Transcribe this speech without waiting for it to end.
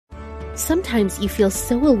Sometimes you feel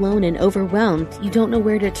so alone and overwhelmed you don't know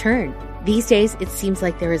where to turn. These days, it seems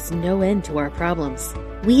like there is no end to our problems.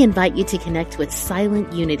 We invite you to connect with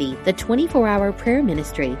Silent Unity, the 24-hour prayer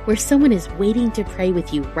ministry where someone is waiting to pray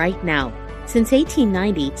with you right now. Since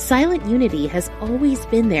 1890, Silent Unity has always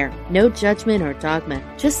been there. No judgment or dogma,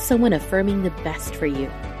 just someone affirming the best for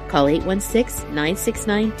you. Call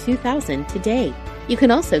 816-969-2000 today. You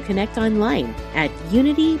can also connect online at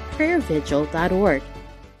unityprayervigil.org.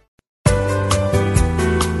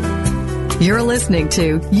 You're listening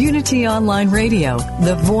to Unity Online Radio,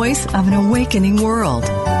 the voice of an awakening world.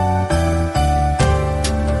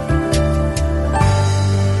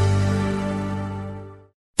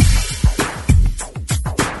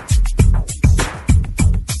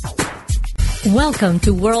 Welcome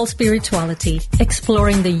to World Spirituality,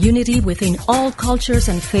 exploring the unity within all cultures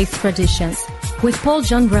and faith traditions, with Paul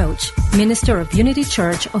John Roach, minister of Unity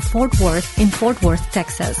Church of Fort Worth in Fort Worth,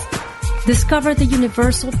 Texas. Discover the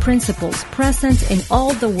universal principles present in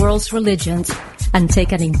all the world's religions and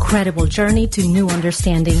take an incredible journey to new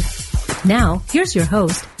understanding. Now, here's your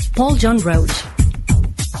host, Paul John Roach.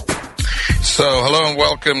 So, hello and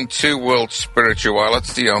welcome to World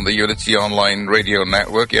Spirituality on the Unity Online Radio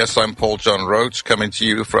Network. Yes, I'm Paul John Roach, coming to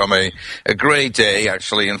you from a gray day,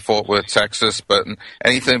 actually, in Fort Worth, Texas, but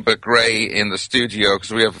anything but gray in the studio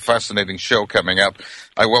because we have a fascinating show coming up.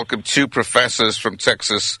 I welcome two professors from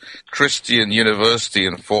Texas Christian University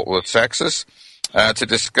in Fort Worth, Texas, to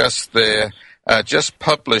discuss their just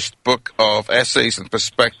published book of essays and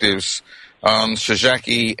perspectives on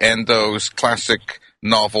Shizaki Endo's classic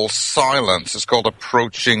novel Silence. It's called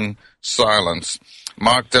Approaching Silence.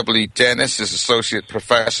 Mark W. Dennis is Associate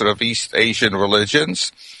Professor of East Asian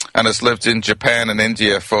Religions and has lived in Japan and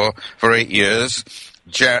India for 8 years.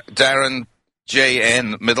 Darren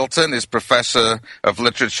J.N. Middleton is Professor of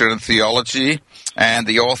Literature and Theology and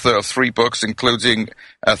the author of 3 books, including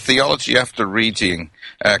Theology After Reading,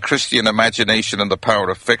 Christian Imagination and the Power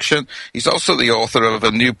of Fiction. He's also the author of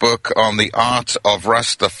a new book on the art of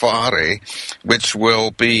Rastafari, which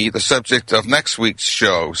will be the subject of next week's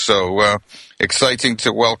show. So exciting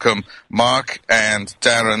to welcome Mark and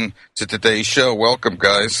Darren to today's show. Welcome,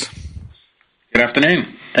 guys. Good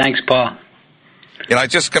afternoon. Thanks, Paul. You know, I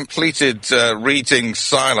just completed reading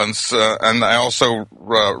Silence, and I also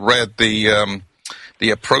read the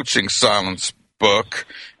Approaching Silence book,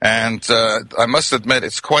 and I must admit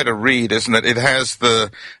it's quite a read, isn't it? It has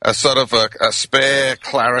a sort of a spare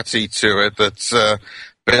clarity to it that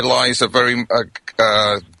belies a very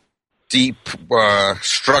deep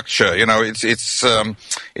structure. You know, it's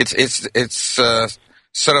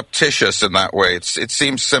surreptitious in that way. It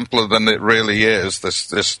seems simpler than it really is.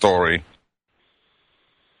 This story.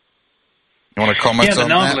 You want to comment on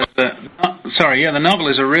that? The novel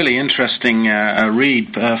is a really interesting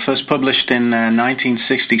read. First published in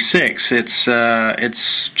 1966. It's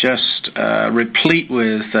just replete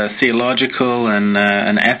with theological and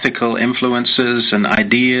ethical influences and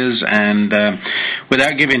ideas. And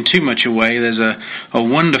without giving too much away, there's a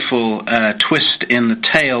wonderful twist in the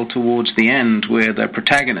tale towards the end, where the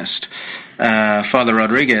protagonist, Father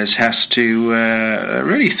Rodriguez, has to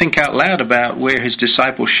really think out loud about where his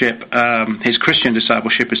discipleship, his Christian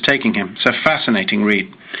discipleship, is taking him. It's a fascinating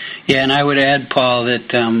read. Yeah, and I would add, Paul, that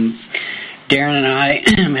Darren and I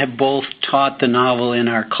have both taught the novel in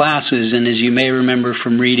our classes, and as you may remember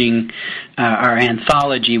from reading our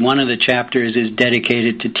anthology, one of the chapters is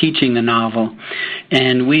dedicated to teaching the novel,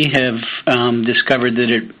 and we have discovered that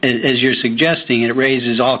it, as you're suggesting, it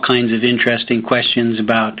raises all kinds of interesting questions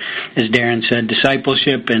about, as Darren said,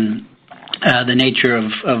 discipleship and the nature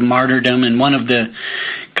of martyrdom. And one of the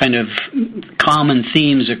kind of common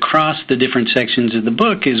themes across the different sections of the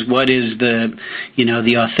book is what is the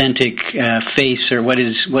authentic face, or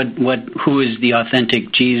who is the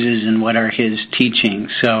authentic Jesus, and what are his teachings.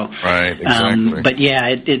 So, right, exactly. But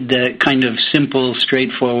yeah, the kind of simple,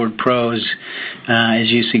 straightforward prose, as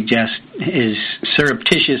you suggest, is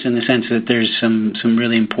surreptitious in the sense that there's some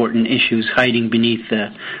really important issues hiding beneath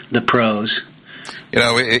the prose. You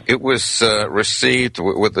know, it was received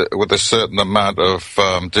with a certain amount of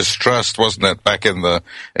distrust, wasn't it, back in the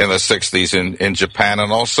 60s in Japan,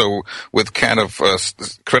 and also with kind of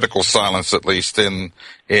critical silence, at least in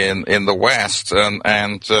the West,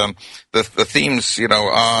 and the themes,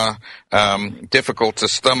 are difficult to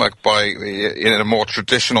stomach in a more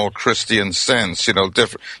traditional Christian sense.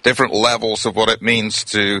 Different levels of what it means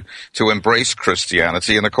to embrace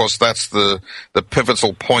Christianity, and of course that's the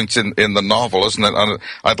pivotal point in the novel, isn't it? And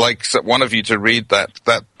I'd like one of you to read that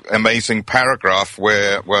amazing paragraph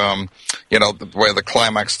where where the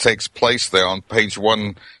climax takes place there on page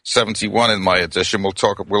 171 in my edition. We'll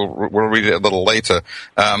read it a little later.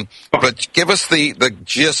 But give us the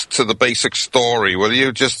gist to the basic story, will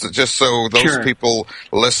you? Just so those people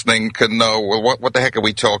listening can know, well, what the heck are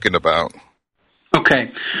we talking about?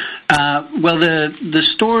 Okay. Well, the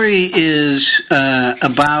story is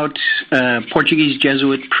about a Portuguese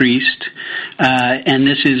Jesuit priest, and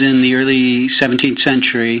this is in the early 17th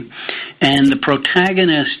century. And the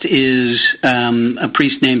protagonist is a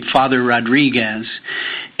priest named Father Rodriguez,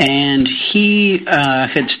 and he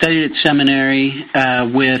had studied at seminary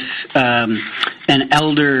with an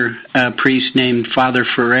elder priest named Father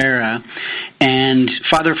Ferreira. And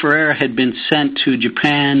Father Ferreira had been sent to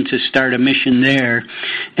Japan to start a mission there.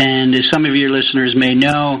 And as some of your listeners may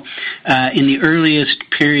know, in the earliest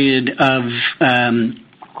period of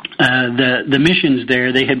the missions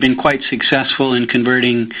there, they had been quite successful in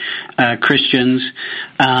converting Christians,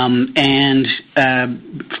 and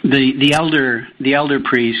the elder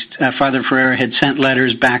priest, Father Ferreira, had sent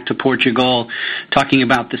letters back to Portugal talking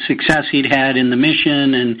about the success he'd had in the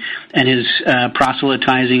mission and his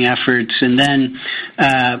proselytizing efforts. And then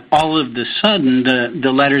all of the sudden,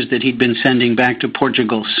 the letters that he'd been sending back to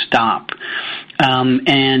Portugal stop.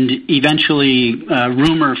 And eventually,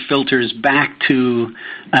 rumor filters back to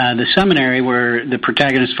the seminary where the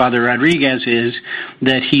protagonist, Father Rodriguez, is,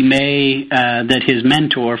 that that his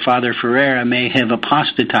mentor, Father Ferreira, may have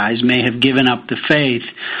apostatized, may have given up the faith,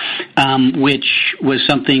 which was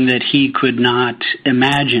something that he could not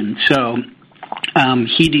imagine. So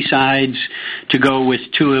he decides to go with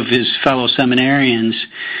two of his fellow seminarians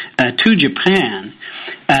to Japan.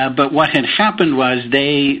 But what had happened was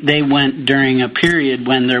they went during a period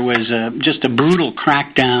when there was just a brutal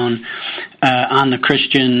crackdown on the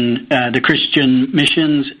Christian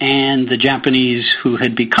missions and the Japanese who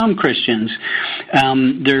had become Christians.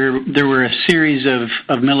 There were a series of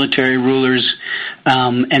military rulers,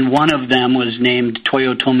 and one of them was named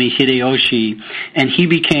Toyotomi Hideyoshi, and he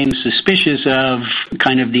became suspicious of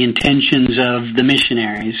kind of the intentions of the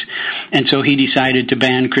missionaries, and so he decided to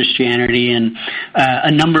ban Christianity, and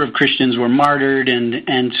a number of Christians were martyred,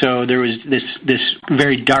 and so there was this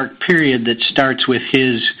very dark period that starts with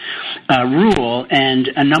his rule, and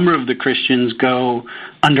a number of the Christians go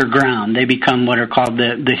underground. They become what are called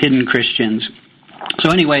the hidden Christians.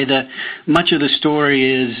 So anyway, much of the story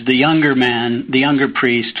is the younger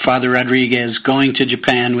priest, Father Rodriguez, going to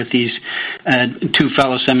Japan with these two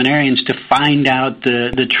fellow seminarians to find out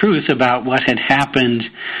the truth about what had happened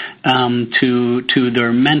to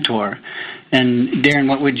their mentor. And Darren,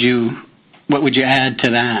 what would you add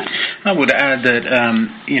to that? I would add that,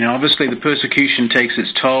 obviously the persecution takes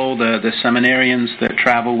its toll. The seminarians that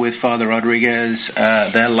travel with Father Rodriguez,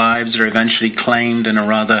 their lives are eventually claimed in a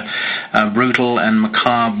rather brutal and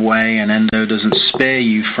macabre way, and Endo doesn't spare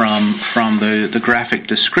you from the graphic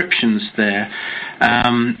descriptions there.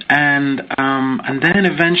 And then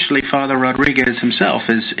eventually Father Rodriguez himself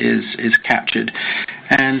is captured.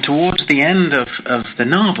 And towards the end of the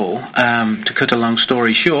novel, to cut a long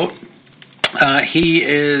story short, he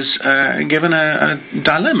is given a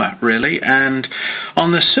dilemma, really, and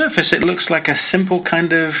on the surface it looks like a simple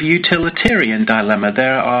kind of utilitarian dilemma.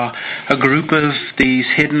 There are a group of these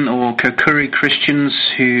hidden or Kokuri Christians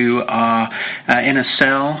who are in a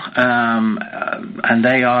cell, and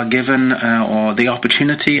they are given or the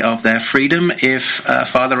opportunity of their freedom if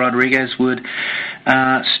Father Rodriguez would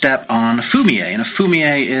step on a fumier. And a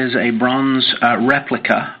fumier is a bronze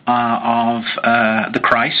replica of the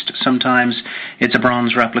Christ. Sometimes it's a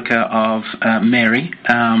bronze replica of Mary,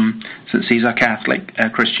 since these are Catholic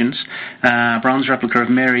Christians. Bronze replica of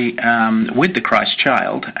Mary with the Christ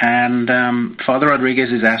child. And Father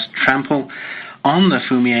Rodriguez is asked to trample on the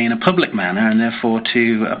fumier in a public manner and therefore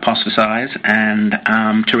to apostatize and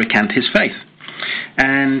to recant his faith.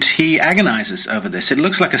 And he agonizes over this. It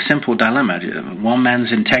looks like a simple dilemma. One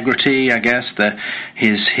man's integrity, I guess,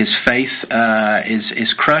 his faith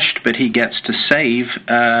is crushed, but he gets to save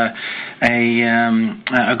a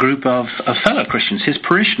group of fellow Christians, his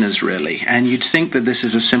parishioners, really. And you'd think that this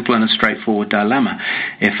is a simple and a straightforward dilemma.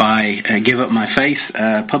 If I give up my faith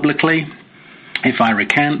publicly, if I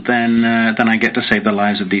recant, then I get to save the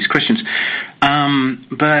lives of these Christians.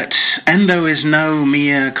 But Endo is no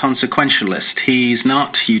mere consequentialist. He's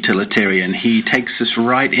not utilitarian. He takes us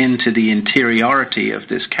right into the interiority of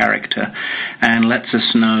this character and lets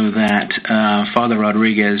us know that Father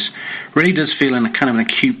Rodriguez really does feel in a kind of an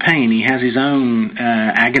acute pain. He has his own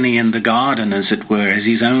agony in the garden, as it were, as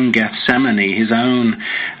his own Gethsemane, his own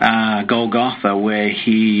Golgotha, where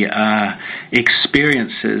he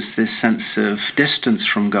experiences this sense of distance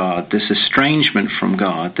from God, this estrangement from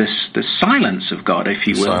God, this silence of God, if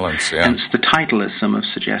you will. Silence, yeah. Hence the title, as some have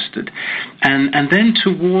suggested. And then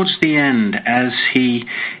towards the end, as he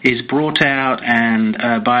is brought out and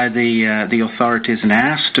by the authorities and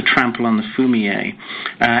asked to trample on the fumier,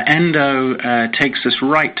 Endo takes us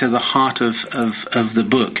right to the heart of the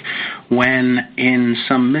book, when in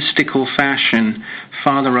some mystical fashion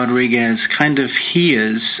Father Rodriguez kind of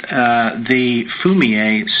hears the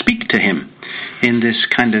fumier speak to him in this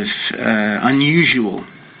kind of unusual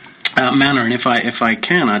manner. And if I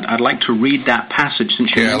can, I'd like to read that passage.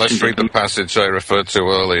 Since you let's read the passage I referred to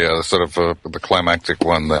earlier, sort of the climactic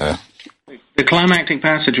one there. The climactic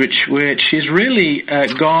passage, which is really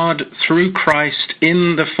God through Christ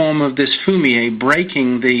in the form of this fumier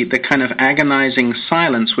breaking the kind of agonizing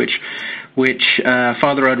silence which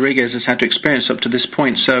Father Rodriguez has had to experience up to this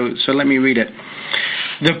point. So let me read it.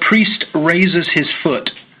 The priest raises his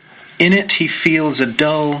foot. In it he feels a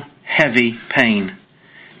dull, heavy pain.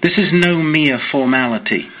 This is no mere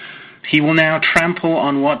formality. He will now trample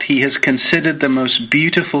on what he has considered the most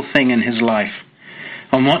beautiful thing in his life,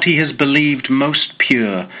 on what he has believed most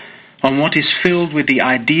pure, on what is filled with the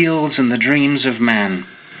ideals and the dreams of man.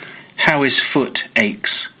 How his foot aches.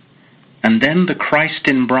 And then the Christ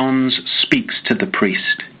in bronze speaks to the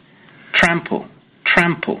priest. Trample,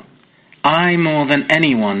 trample. I more than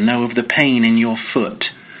anyone know of the pain in your foot.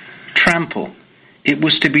 Trample. It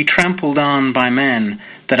was to be trampled on by men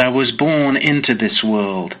that I was born into this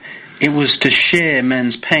world. It was to share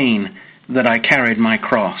men's pain that I carried my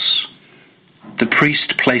cross. The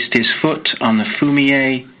priest placed his foot on the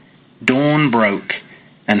fumier, dawn broke,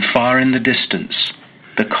 and far in the distance,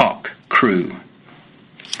 the cock crew.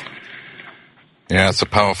 Yeah, it's a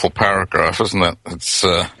powerful paragraph, isn't it? It's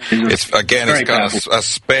again, it's got a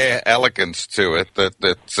spare elegance to it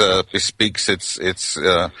that bespeaks its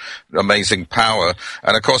amazing power.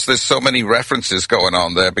 And of course, there's so many references going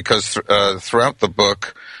on there because throughout the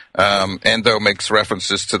book, Endo makes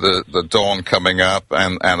references to the dawn coming up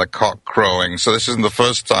and the cock crowing. So this isn't the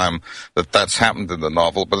first time that's happened in the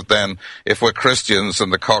novel. But then, if we're Christians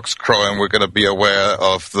and the cock's crowing, we're going to be aware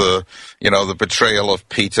of the betrayal of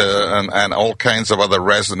Peter and all kinds of other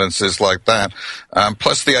resonances like that.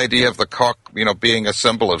 Plus the idea of the cock, being a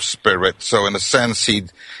symbol of spirit. So in a sense,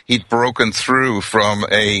 he'd broken through from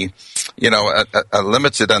a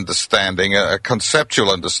limited understanding, a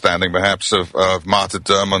conceptual understanding perhaps of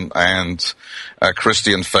martyrdom and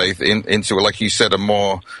Christian faith into, like you said, a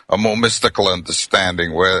more mystical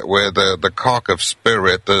understanding where the cock of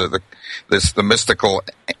spirit, the mystical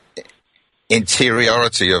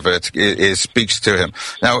interiority of it speaks to him.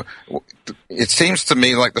 Now, it seems to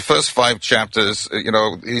me like the first 5 chapters,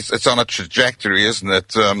 it's on a trajectory, isn't it?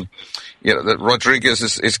 That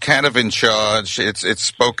Rodriguez is kind of in charge. It's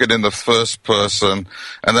spoken in the first person,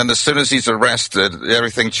 and then as soon as he's arrested,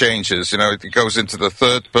 everything changes. It goes into the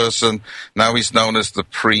third person. Now he's known as the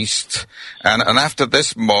priest, and after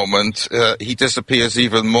this moment, he disappears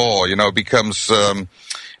even more. Becomes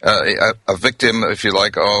a victim, if you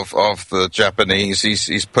like, of the Japanese.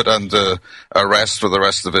 He's put under arrest for the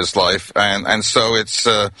rest of his life, and so it's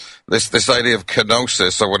this idea of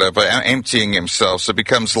kenosis or whatever, emptying himself. So it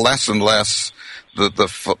becomes less and less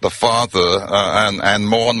the father, and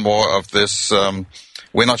more of this.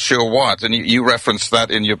 We're not sure what, and you referenced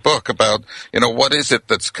that in your book about, what is it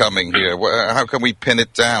that's coming here? How can we pin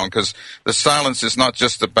it down? Because the silence is not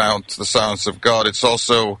just about the silence of God; it's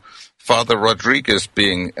also Father Rodriguez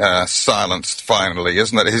being silenced finally,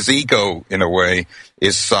 isn't it? His ego, in a way,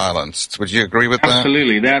 is silenced. Would you agree with that?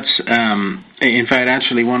 Absolutely. That's, in fact,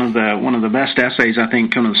 actually one of the best essays, I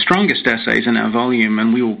think, one of the strongest essays in our volume,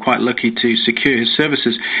 and we were quite lucky to secure his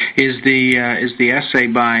services, is the essay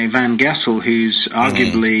by Van Gessel, who's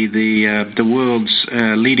arguably the world's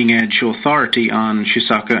leading edge authority on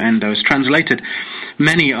Shusaku Endo. It's translated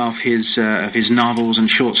many of his novels and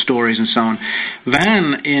short stories and so on.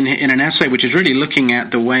 Van, in an essay which is really looking at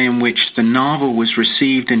the way in which the novel was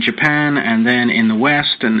received in Japan and then in the West,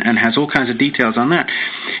 and has all kinds of details on that.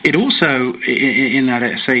 It also, in that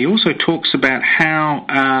essay, he also talks about how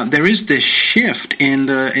there is this shift in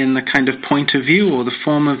the kind of point of view or the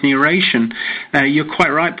form of narration. You're quite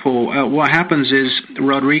right, Paul. What happens is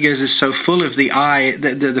Rodriguez is so full of the I.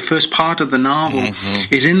 The first part of the novel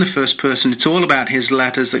is in the first person. It's all about his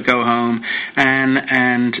letters that go home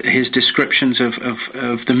and his descriptions of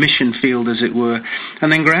the mission field, as it were. And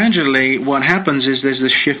then gradually what happens is there's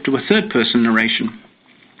this shift to a third person narration.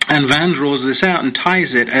 And Van draws this out and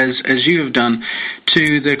ties it, as you have done,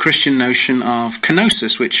 to the Christian notion of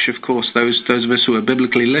kenosis, which, of course, those of us who are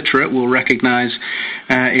biblically literate will recognize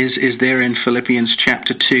is there in Philippians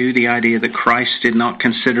chapter 2, the idea that Christ did not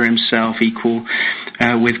consider himself equal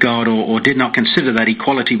with God, or did not consider that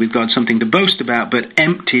equality with God something to boast about, but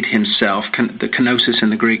emptied himself, the kenosis in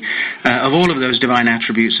the Greek, of all of those divine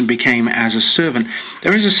attributes and became as a servant.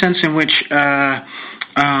 There is a sense in which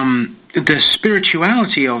the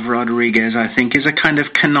spirituality of Rodriguez, I think, is a kind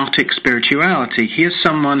of kenotic spirituality. He is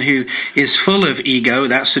someone who is full of ego,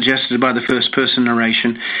 that's suggested by the first-person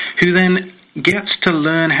narration, who then gets to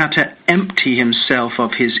learn how to empty himself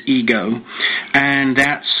of his ego, and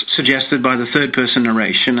that's suggested by the third-person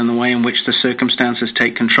narration and the way in which the circumstances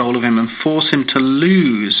take control of him and force him to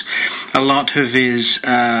lose a lot of his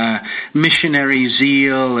missionary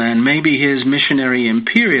zeal and maybe his missionary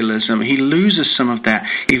imperialism. He loses some of that,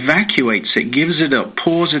 evacuates it, gives it up,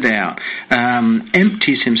 pours it out,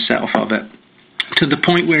 empties himself of it, to the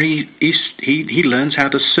point where he learns how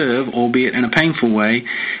to serve, albeit in a painful way,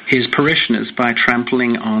 his parishioners by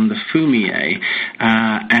trampling on the fumier.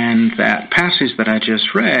 And that passage that I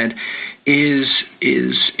just read is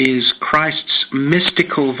Christ's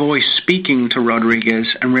mystical voice speaking to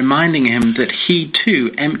Rodriguez and reminding him that he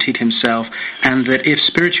too emptied himself, and that if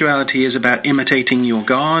spirituality is about imitating your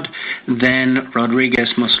God, then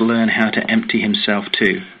Rodriguez must learn how to empty himself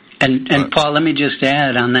too. And Paul, let me just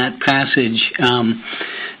add on that passage,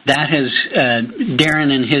 that has,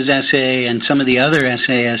 Darren in his essay and some of the other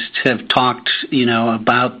essayists have talked,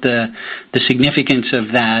 about the significance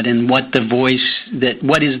of that and what is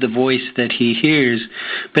the voice that he hears.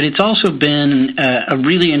 But it's also been a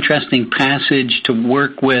really interesting passage to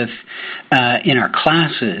work with in our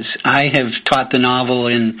classes. I have taught the novel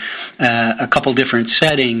in a couple different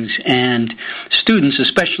settings, and students,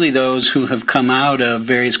 especially those who have come out of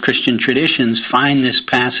various Christian traditions, find this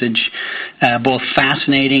passage both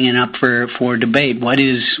fascinating and up for debate. What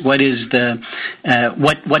does the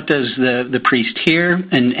priest hear?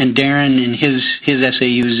 And Darren in his essay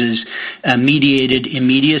uses mediated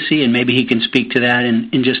immediacy, and maybe he can speak to that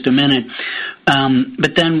in just a minute.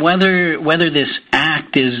 But then whether this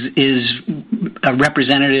act is a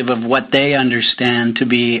representative of what they understand to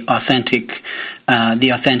be authentic,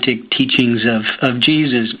 the authentic teachings of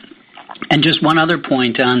Jesus. And just one other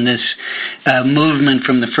point on this movement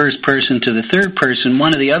from the first person to the third person.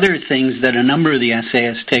 One of the other things that a number of the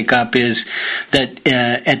essayists take up is that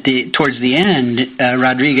towards the end,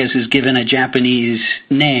 Rodriguez is given a Japanese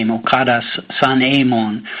name, Okada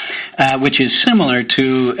Sanemon, which is similar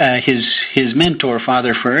to his mentor,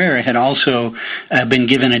 Father Ferreira, had also been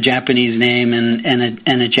given a Japanese name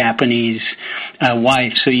and a Japanese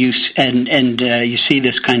wife. So you see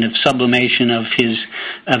this kind of sublimation of his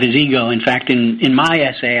ego. In fact, in my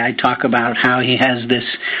essay, I talk about how he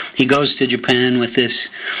goes to Japan with this,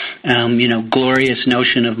 glorious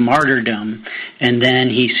notion of martyrdom, and then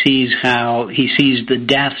he sees the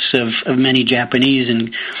deaths of many Japanese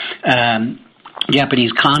and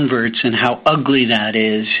Japanese converts and how ugly that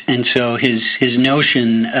is, and so his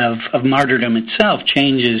notion of martyrdom itself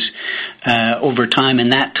changes over time,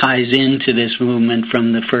 and that ties into this movement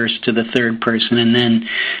from the first to the third person, and then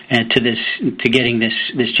to getting this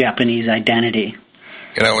Japanese identity.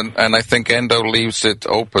 And I think Endo leaves it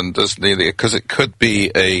open, doesn't he? Because it could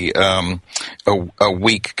be a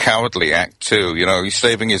weak, cowardly act too. He's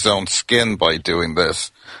saving his own skin by doing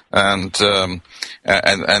this, and the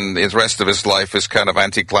rest of his life is kind of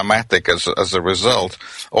anticlimactic as a result.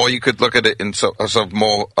 Or you could look at it in as a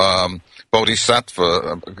more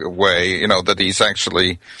bodhisattva way, that he's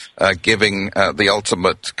actually giving the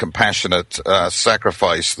ultimate compassionate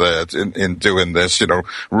sacrifice there in doing this,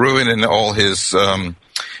 ruining all his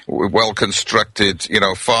well-constructed,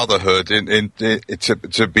 fatherhood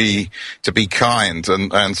to be kind,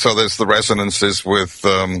 and so there's the resonances with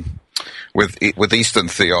Eastern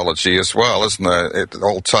theology as well, isn't there? It's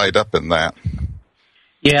all tied up in that.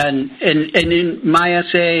 Yeah, and in my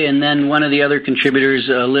essay, and then one of the other contributors,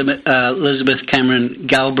 Elizabeth Cameron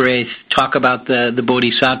Galbraith, talk about the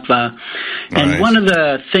Bodhisattva. And one of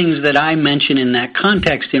the things that I mention in that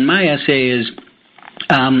context in my essay is,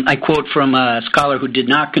 I quote from a scholar who did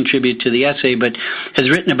not contribute to the essay but has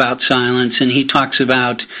written about silence, and he talks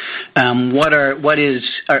about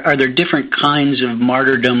are there different kinds of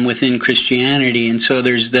martyrdom within Christianity. And so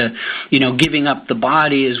there's the giving up the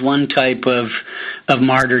body is one type of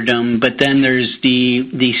martyrdom, but then there's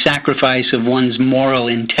the sacrifice of one's moral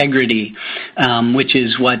integrity, which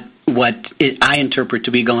is what I interpret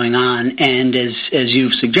to be going on. And as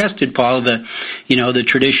you've suggested, Paul, the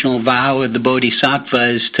traditional vow of the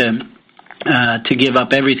Bodhisattva is to give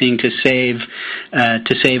up everything to save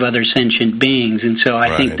other sentient beings. And so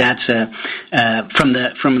I think that's from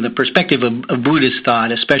the perspective of Buddhist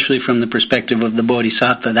thought, especially from the perspective of the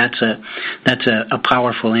Bodhisattva, that's a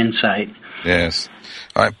powerful insight. Yes.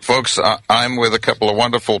 All right, folks, I'm with a couple of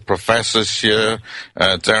wonderful professors here,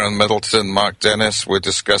 Darren Middleton, Mark Dennis. We're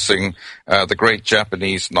discussing the great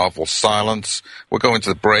Japanese novel Silence. We're going to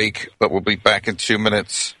the break, but we'll be back in 2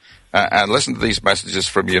 minutes. And listen to these messages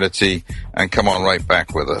from Unity and come on right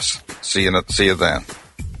back with us. See you then.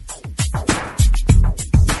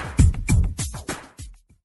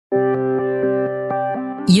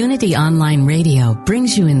 Unity Online Radio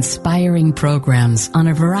brings you inspiring programs on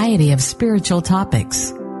a variety of spiritual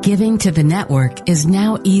topics. Giving to the network is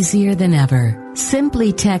now easier than ever.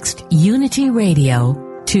 Simply text Unity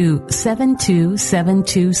Radio to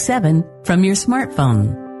 72727 from your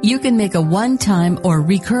smartphone. You can make a one-time or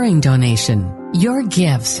recurring donation. Your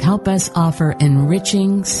gifts help us offer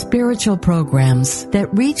enriching spiritual programs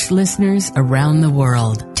that reach listeners around the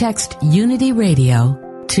world. Text Unity Radio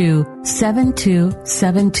to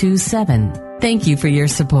 72727. Thank you for your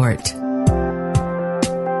support.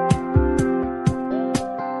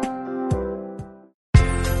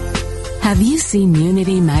 Have you seen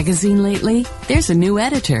Unity Magazine lately? There's a new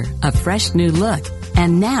editor, a fresh new look,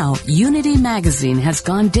 and now Unity Magazine has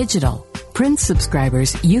gone digital. Print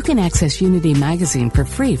subscribers, you can access Unity Magazine for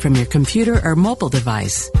free from your computer or mobile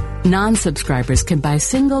device. Non-subscribers can buy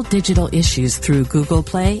single digital issues through Google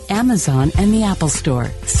Play, Amazon, and the Apple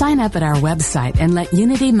Store. Sign up at our website and let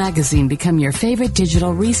Unity Magazine become your favorite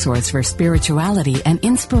digital resource for spirituality and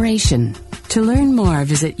inspiration. To learn more,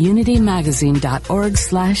 visit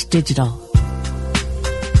unitymagazine.org/digital.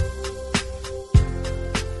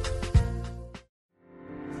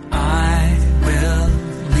 I will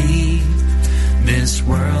leave this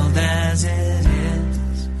world as it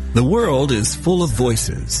is. The world is full of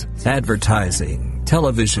voices, advertising,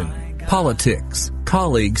 television, politics,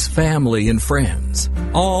 colleagues, family, and friends.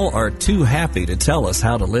 All are too happy to tell us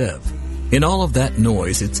how to live. In all of that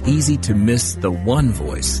noise, it's easy to miss the one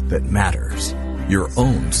voice that matters, your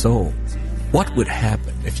own soul. What would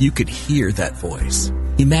happen if you could hear that voice?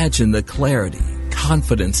 Imagine the clarity,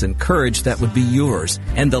 confidence, and courage that would be yours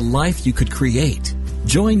and the life you could create.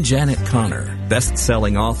 Join Janet Connor,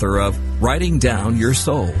 best-selling author of Writing Down Your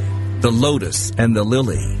Soul, The Lotus and the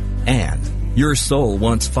Lily, and Your Soul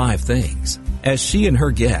Wants 5 Things, as she and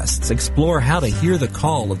her guests explore how to hear the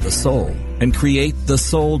call of the soul and create the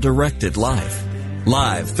soul-directed life.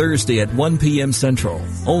 Live Thursday at 1 p.m. Central,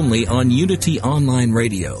 only on Unity Online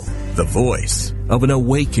Radio, the voice of an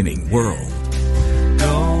awakening world.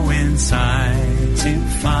 Go inside to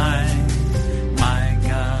find my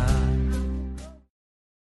God.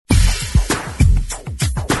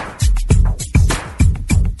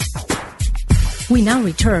 We now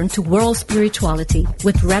return to World Spirituality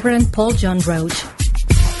with Reverend Paul John Roach.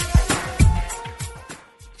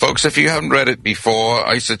 Folks, if you haven't read it before,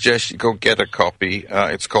 I suggest you go get a copy.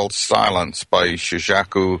 It's called Silence by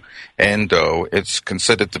Shusaku Endo. It's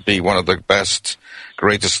considered to be one of the best,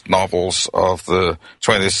 greatest novels of the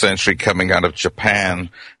 20th century coming out of Japan.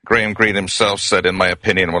 Graham Greene himself said, in my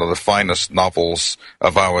opinion, one of the finest novels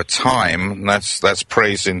of our time. And that's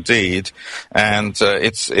praise indeed. And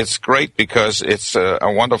it's great because it's a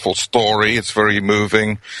wonderful story. It's very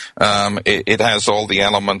moving. It has all the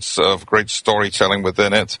elements of great storytelling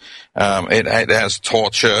within it. It has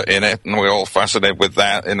torture in it, and we're all fascinated with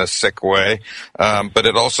that in a sick way. But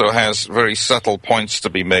it also has very subtle points to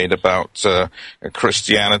be made about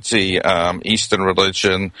Christianity, Eastern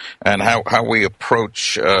religion, and how we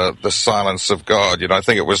approach the silence of God. You know, I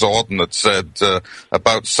think it was Auden that said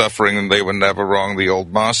about suffering, and they were never wrong, the old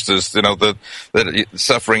masters, you know, that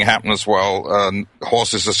suffering happens while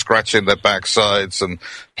horses are scratching their backsides and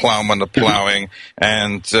plowmen are plowing.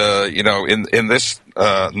 And, you know, in this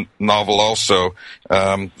novel also,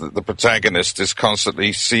 the protagonist is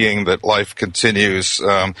constantly seeing that life continues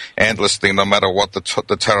endlessly, no matter what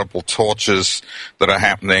the terrible tortures that are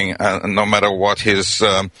happening, and no matter what his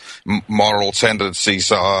moral tendencies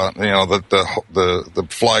are. You know, the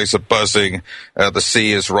flies are buzzing, the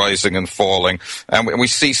sea is rising and falling, and we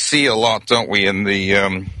see sea a lot, don't we, in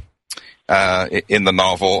the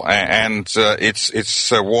novel, and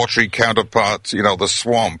its watery counterpart, you know, the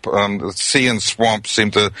swamp. The sea and swamp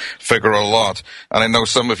seem to figure a lot, and I know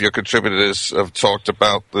some of your contributors have talked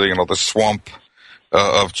about the swamp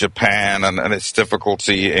of Japan and its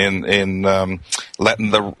difficulty in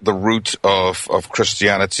letting the root of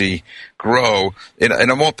Christianity grow in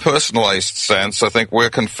a more personalized sense. I think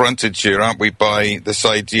we're confronted here, aren't we, by this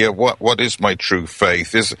idea: what is my true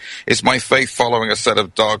faith? Is my faith following a set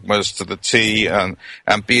of dogmas to the T, and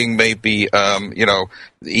being maybe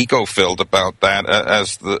ego-filled about that,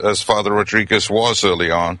 as Father Rodriguez was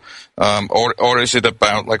early on, or is it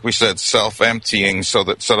about, like we said, self-emptying, so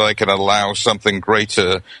that I can allow something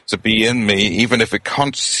greater to be in me, even if it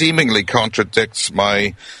seemingly contradicts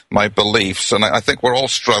my beliefs? And I think we're all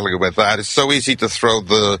struggling with that. It's so easy to throw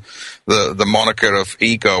the moniker of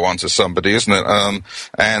ego onto somebody, isn't it?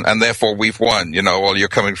 And therefore we've won. Well, you're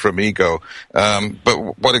coming from ego.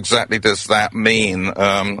 But what exactly does that mean?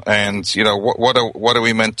 And what are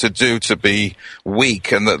we meant to do to be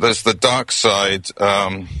weak? And there's the dark side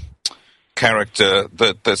character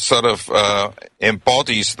that sort of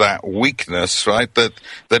embodies that weakness, right?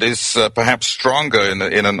 That is perhaps stronger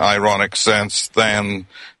in an ironic sense than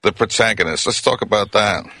the protagonist. Let's talk about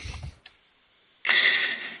that.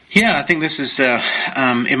 Yeah, I think this is,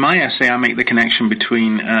 in my essay, I make the connection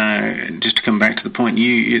between, just to come back to the point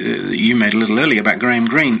you made a little earlier about Graham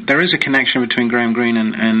Greene. There is a connection between Graham Greene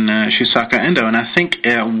and Shusaku Endo, and I think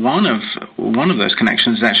one of those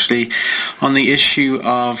connections is actually on the issue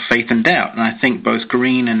of faith and doubt. And I think both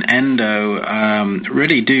Greene and Endo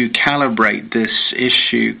really do calibrate this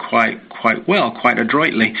issue quite well, quite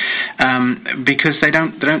adroitly, because they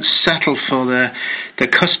don't settle for the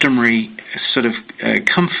customary sort of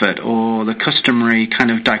comfort, or the customary kind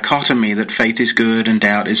of dichotomy that faith is good and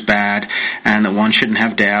doubt is bad, and that one shouldn't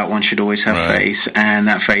have doubt, one should always have faith, and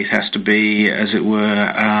that faith has to be, as it were,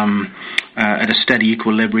 at a steady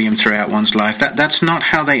equilibrium throughout one's life. That's not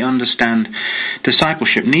how they understand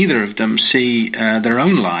discipleship. Neither of them see their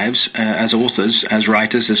own lives as authors, as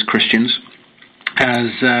writers, as Christians, as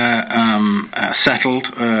settled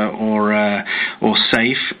or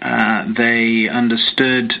safe. They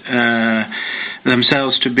understood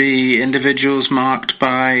themselves to be individuals marked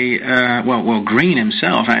by Greene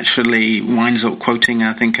himself actually winds up quoting,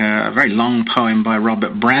 I think, a very long poem by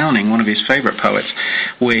Robert Browning, one of his favorite poets,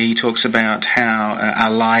 where he talks about how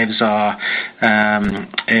our lives are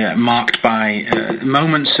marked by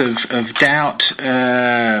moments of doubt,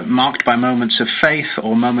 marked by moments of faith,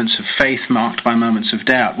 or moments of faith marked by moments of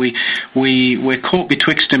doubt. We're caught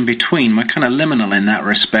betwixt and between. We're kind of liminal in that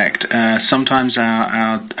respect. Sometimes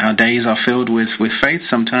our days are filled with faith,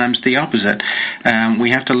 sometimes the opposite.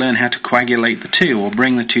 We have to learn how to coagulate the two, or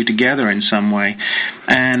bring the two together in some way.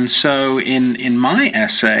 And so in my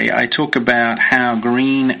essay, I talk about how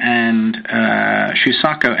Greene and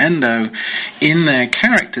Shusaku Endo, in their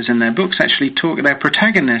characters, in their books, actually their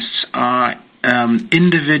protagonists are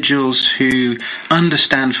individuals who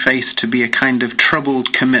understand faith to be a kind of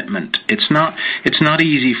troubled commitment. It's not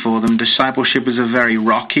easy for them. Discipleship is a very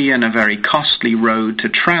rocky and a very costly road to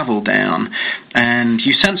travel down, and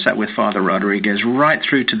you sense that with Father Rodriguez right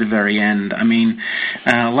through to the very end. I mean,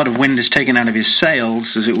 a lot of wind is taken out of his sails,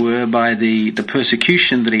 as it were, by the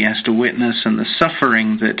persecution that he has to witness and the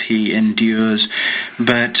suffering that he endures,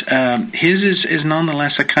 but his is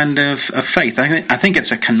nonetheless a kind of a faith. I think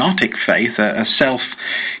it's a kenotic faith, a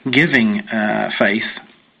self-giving faith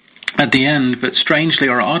at the end, but strangely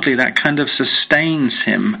or oddly, that kind of sustains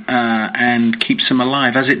him and keeps him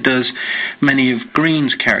alive, as it does many of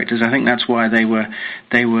Greene's characters. I think that's why they were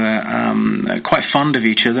quite fond of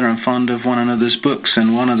each other and fond of one another's books.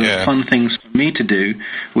 And one of the fun things for me to do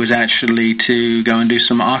was actually to go and do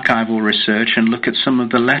some archival research and look at some of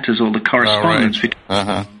the letters or the correspondence.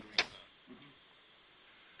 And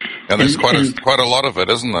there's quite a lot of it,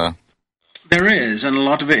 isn't there? There is, and a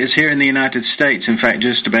lot of it is here in the United States. In fact,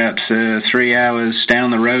 just about 3 hours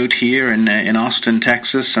down the road here in Austin,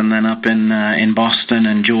 Texas, and then up in Boston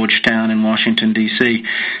and Georgetown in Washington, D.C.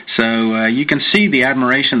 So you can see the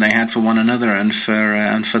admiration they had for one another and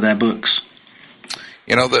for their books.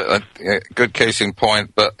 Good case in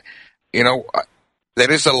point, but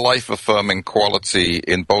there is a life-affirming quality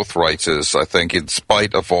in both writers, I think, in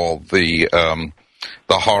spite of all the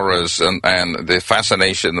horrors and the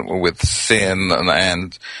fascination with sin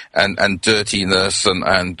and dirtiness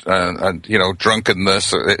and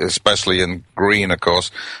drunkenness, especially in Greene, of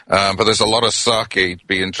course. But there's a lot of sake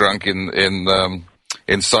being drunk in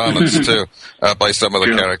silence too by some of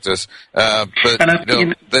the characters.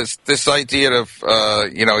 There's this idea of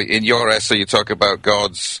in your essay you talk about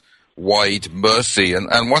God's wide mercy,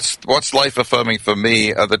 and what's life affirming for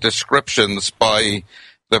me are the descriptions by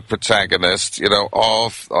the protagonist, and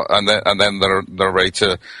then the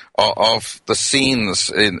narrator of the scenes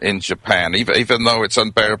in Japan, even though it's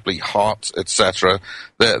unbearably hot, etc.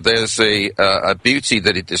 There's a beauty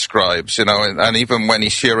that he describes, and even when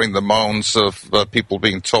he's hearing the moans of people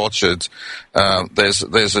being tortured,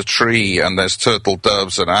 there's a tree and there's turtle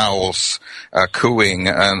doves and owls cooing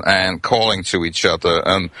and calling to each other,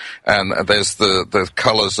 and there's the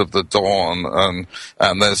colors of the dawn,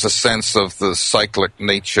 and there's a sense of the cyclic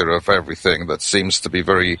nature of everything that seems to be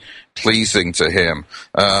very pleasing to him,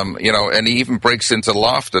 and he even breaks into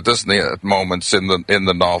laughter, doesn't he, at moments in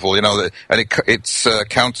the novel, and it's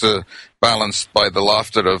counterbalanced by the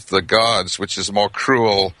laughter of the gods, which is more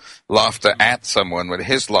cruel laughter at someone, when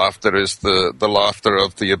his laughter is the laughter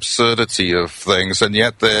of the absurdity of things, and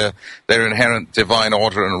yet their inherent divine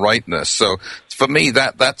order and rightness. So for me,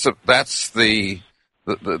 that's the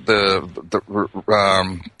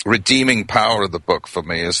redeeming power of the book for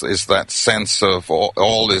me is that sense of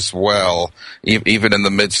all is well, even in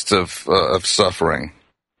the midst of suffering.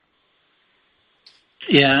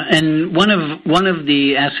 Yeah, and one of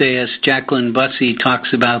the essayists, Jacqueline Bussey,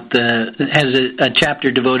 talks about has a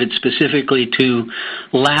chapter devoted specifically to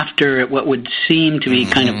laughter at what would seem to be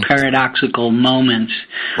kind of paradoxical moments.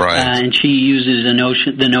 Right. And she uses the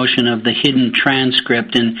notion of the hidden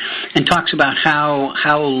transcript, and talks about how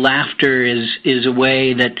laughter is a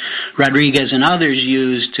way that Rodriguez and others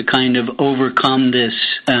use to kind of overcome this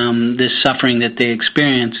suffering that they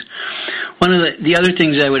experience. One of the other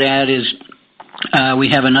things I would add is, we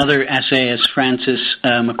have another essayist, Francis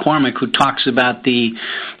McCormick, who talks about the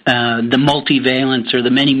multivalence, or the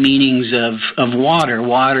many meanings of water.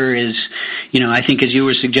 Water is, I think, as you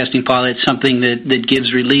were suggesting, Paul, it's something that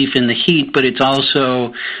gives relief in the heat, but it's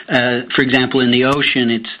also, for example, in the ocean,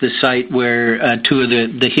 it's the site where two of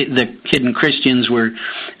the hidden Christians were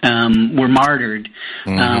martyred,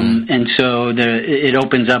 and so it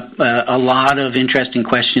opens up a lot of interesting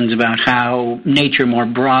questions about how nature more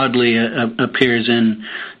broadly appears in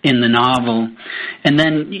the novel. And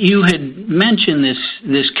then you had mentioned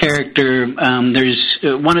this character. There's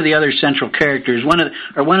one of the other central characters. One of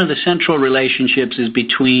the central relationships is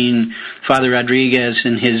between Father Rodriguez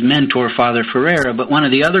and his mentor, Father Ferreira. But one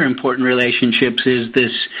of the other important relationships is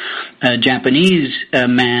this Japanese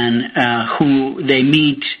man who they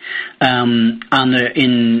meet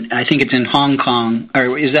I think it's in Hong Kong,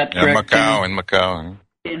 or is that correct? In Macau.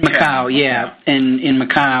 In Macau, yeah, in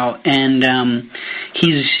Macau, and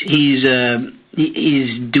he's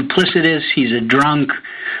duplicitous. He's a drunk.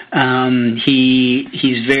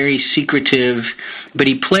 He's very secretive, but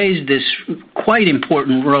he plays this quite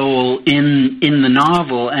important role in the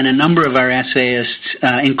novel. And a number of our essayists,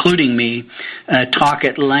 including me, talk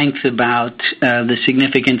at length about the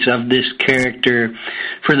significance of this character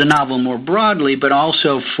for the novel more broadly, but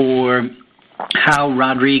also for how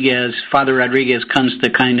Father Rodriguez comes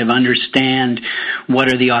to kind of understand what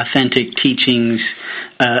are the authentic teachings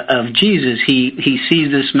of Jesus. He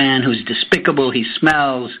sees this man who's despicable. He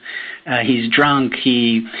smells. He's drunk.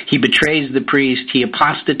 He betrays the priest. He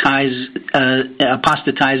apostatizes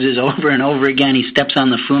over and over again. He steps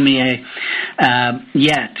on the fumier.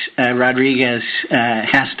 Yet Rodriguez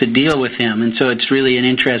has to deal with him, and so it's really an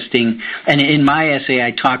interesting. And in my essay,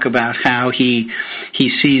 I talk about how he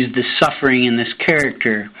sees the suffering in this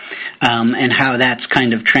character, and how that's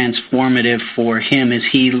kind of transformative for him as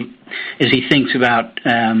he thinks about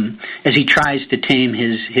as he tries to tame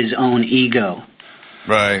his own ego.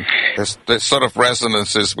 Right. There's sort of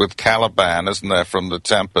resonances with Caliban, isn't there, from The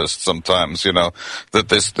Tempest sometimes, that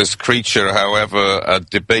this creature, however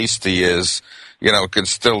debased he is, can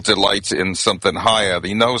still delight in something higher.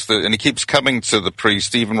 He knows that, and he keeps coming to the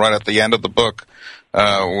priest, even right at the end of the book,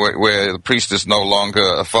 where the priest is no longer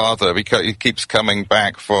a father, because he keeps coming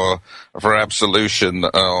back for absolution,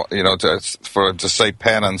 to say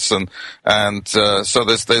penance, and so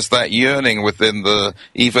there's that yearning within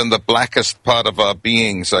even the blackest part of our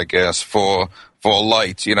beings, I guess, for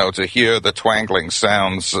light, to hear the twangling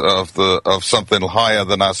sounds of something higher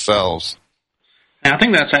than ourselves. I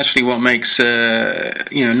think that's actually what makes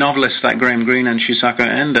novelists like Graham Greene and Shusaku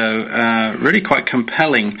Endo really quite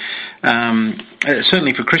compelling.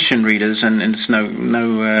 Certainly for Christian readers, and it's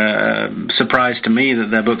no surprise to me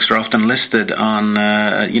that their books are often listed on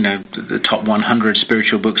the top 100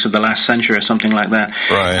 spiritual books of the last century or something like that.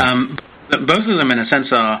 Right. Both of them, in a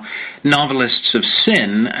sense, are novelists of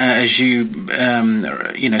sin, as you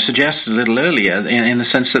suggested a little earlier, in the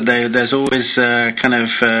sense that there's always kind of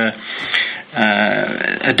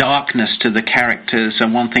a darkness to the characters,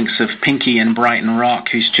 and one thinks of Pinky in Brighton Rock,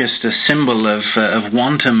 who's just a symbol of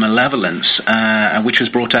wanton malevolence, which was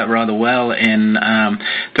brought out rather well in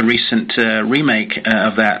the recent remake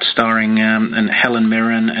of that, starring Helen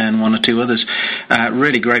Mirren and one or two others.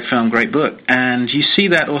 Really great film, great book. And you see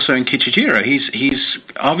that also in Kichijiro. He's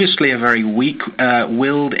obviously a very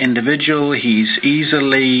weak-willed individual. He's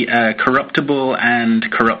easily corruptible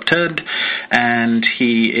and corrupted, and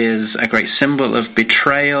he is a great symbol of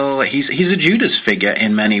betrayal. He's a Judas figure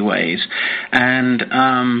in many ways, and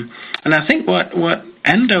I think what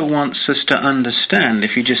Endo wants us to understand,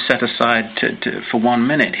 if you just set aside for 1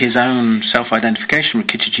 minute his own self-identification with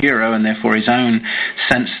Kichijiro, and therefore his own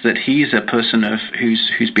sense that he's a person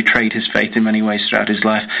who's betrayed his faith in many ways throughout his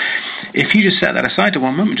life. If you just set that aside to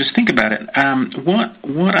 1 moment, just think about it.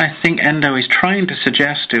 What I think Endo is trying to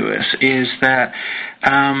suggest to us is that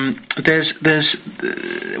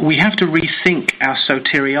we have to rethink our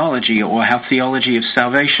soteriology, or our theology of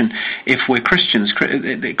salvation, if we're Christians.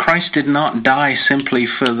 Christ did not die simply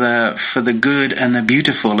for the good and the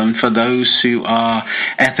beautiful and for those who are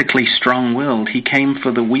ethically strong-willed. He came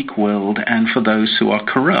for the weak-willed and for those who are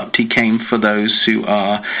corrupt. He came for those who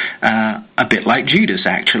are a bit like Judas,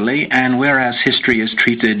 actually. And whereas history has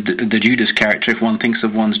treated the Judas character, if one thinks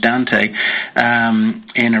of one's Dante,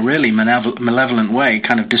 in a really malevolent way,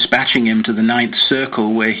 kind of dispatching him to the ninth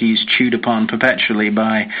circle where he's chewed upon perpetually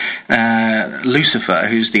by Lucifer,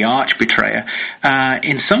 who's the arch betrayer,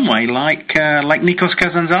 in some way like Nikos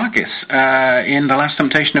Kazantzakis in The Last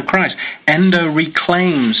Temptation of Christ. Endo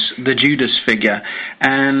reclaims the Judas figure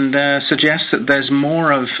and suggests that there's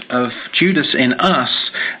more of Judas in us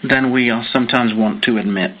than we sometimes want to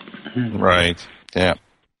admit. Right. Yeah.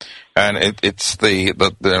 And it's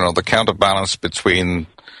the counterbalance between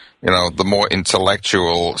the more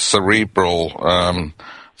intellectual, cerebral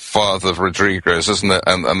Father Rodriguez, isn't it?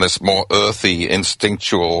 And this more earthy,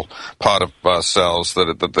 instinctual part of ourselves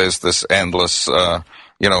that there's this endless,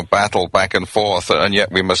 battle back and forth, and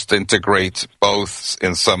yet we must integrate both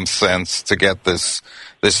in some sense to get this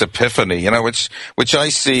epiphany, which I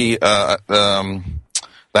see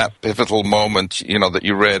that pivotal moment, that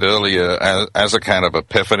you read earlier as a kind of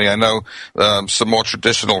epiphany. I know some more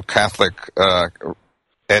traditional Catholic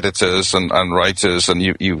editors and writers, and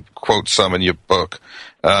you quote some in your book,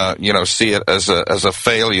 see it as a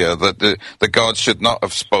failure, that the God should not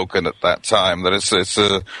have spoken at that time, that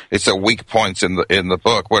it's a weak point in the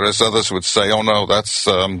book, whereas others would say, oh no, that's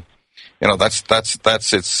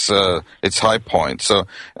its high point. So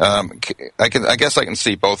I guess I can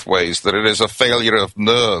see both ways, that it is a failure of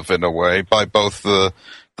nerve in a way by both the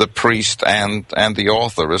priest and the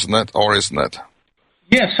author, isn't it, or isn't it?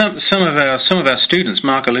 Yeah, some of our students,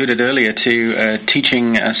 Mark alluded earlier to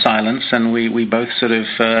teaching silence, and we both sort of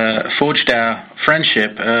forged our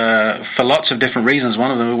friendship for lots of different reasons.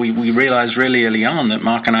 One of them, we realized really early on that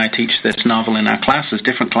Mark and I teach this novel in our classes,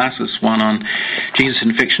 different classes, one on Jesus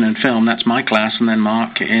in fiction and film, that's my class, and then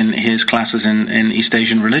Mark in his classes in East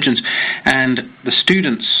Asian religions. And the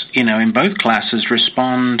students, in both classes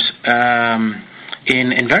respond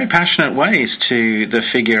in very passionate ways to the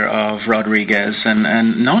figure of Rodriguez,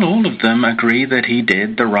 and not all of them agree that he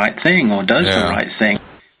did the right thing or does the right thing.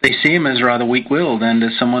 They see him as rather weak-willed and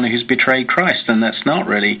as someone who's betrayed Christ, and that's not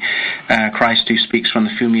really Christ who speaks from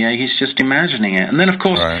the fumier. He's just imagining it. And then, of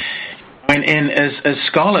course, as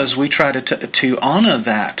scholars, we try to honor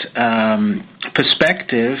that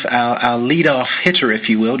perspective. Our lead-off hitter, if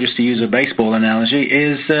you will, just to use a baseball analogy,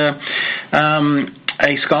 is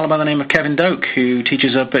a scholar by the name of Kevin Doak, who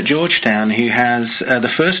teaches up at Georgetown, who has the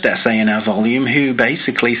first essay in our volume, who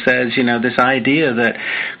basically says, this idea that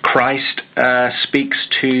Christ speaks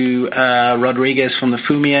to Rodriguez from the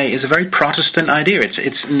fumier is a very Protestant idea.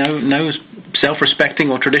 It's no self-respecting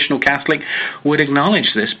or traditional Catholic would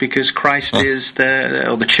acknowledge this, because Christ is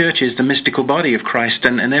the church is the mystical body of Christ,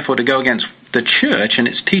 and therefore to go against the church and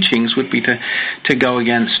its teachings would be to go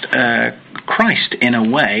against Christ in a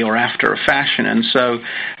way, or after a fashion. And so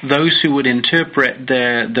those who would interpret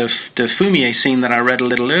the fumier scene that I read a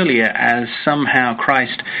little earlier as somehow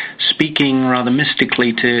Christ speaking rather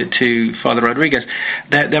mystically to Father Rodriguez,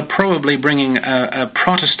 they're probably bringing a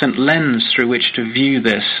Protestant lens through which to view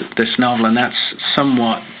this novel, and that's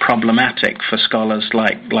somewhat problematic for scholars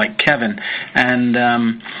like Kevin. And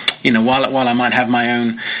while I might have my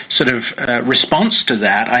own sort of response to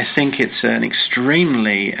that, I think it's an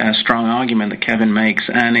extremely strong argument that Kevin makes,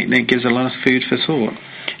 and it gives a lot of food for thought.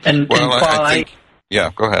 And Paul, I think,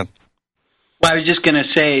 go ahead. Well, I was just going to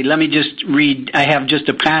say, let me just read. I have just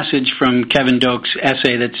a passage from Kevin Doak's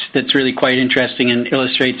essay that's really quite interesting and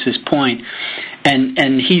illustrates this point.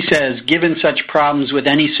 And he says, given such problems with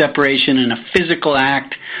any separation in a physical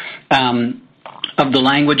act of the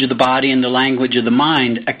language of the body and the language of the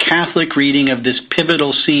mind, a Catholic reading of this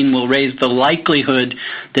pivotal scene will raise the likelihood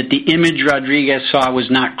that the image Rodriguez saw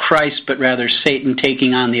was not Christ, but rather Satan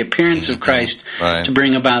taking on the appearance of Christ to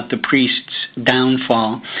bring about the priest's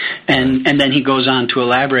downfall. And then he goes on to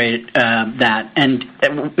elaborate that. And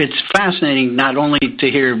it's fascinating not only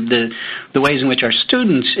to hear the ways in which our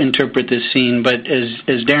students interpret this scene, but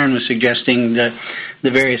as Darren was suggesting, the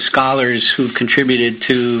various scholars who contributed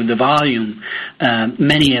to the volume,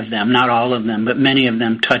 many of them, not all of them, but many of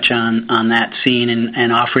them touch on that scene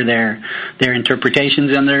and offer their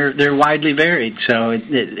interpretations, and they're widely varied. So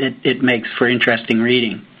it makes for interesting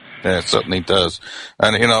reading. Yeah, it certainly does.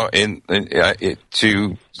 And,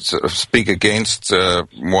 to sort of speak against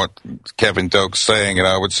what Kevin Doak's saying,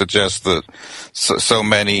 I would suggest that so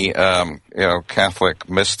many, Catholic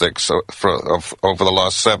mystics over the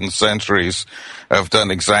last 7 centuries have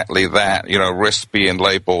done exactly that, risk being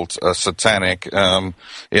labeled satanic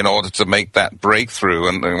in order to make that breakthrough.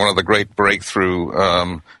 And one of the great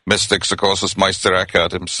breakthrough mystics, of course, is Meister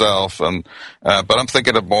Eckhart himself. But I'm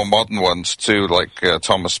thinking of more modern ones, too, like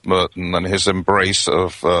Thomas Merton and his embrace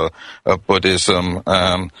of Buddhism.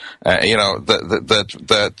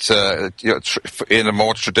 In a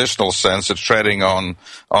more traditional sense, it's treading on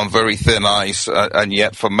very thin ice, and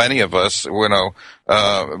yet for many of us,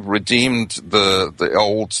 redeemed the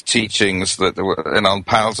old teachings that were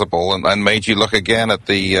unpalatable and made you look again at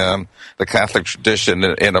the Catholic tradition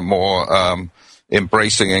in a more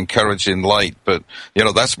embracing, encouraging light. But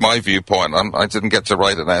that's my viewpoint. I didn't get to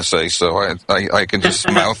write an essay, so I can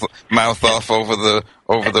just mouth off over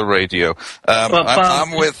the radio.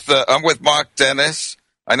 I'm with Mark Dennis.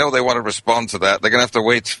 I know they want to respond to that. They're going to have to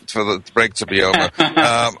wait for the break to be over.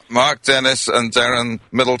 Mark Dennis and Darren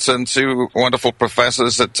Middleton, 2 wonderful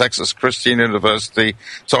professors at Texas Christian University,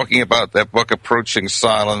 talking about their book, Approaching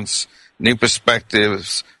Silence, New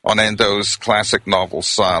Perspectives on Endo's classic novel,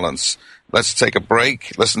 Silence. Let's take a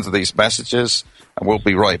break, listen to these messages, and we'll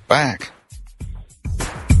be right back.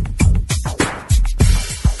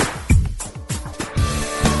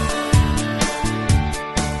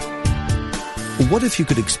 What if you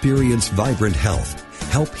could experience vibrant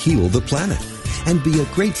health, help heal the planet, and be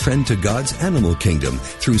a great friend to God's animal kingdom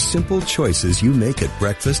through simple choices you make at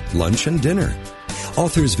breakfast, lunch, and dinner?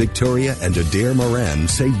 Authors Victoria and Adair Moran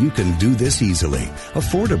say you can do this easily,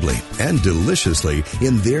 affordably, and deliciously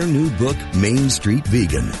in their new book, Main Street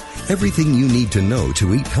Vegan. Everything you need to know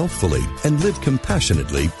to eat healthfully and live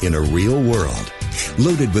compassionately in a real world.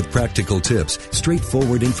 Loaded with practical tips,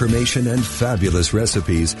 straightforward information, and fabulous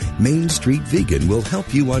recipes, Main Street Vegan will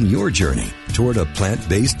help you on your journey toward a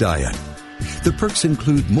plant-based diet. The perks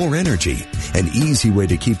include more energy, an easy way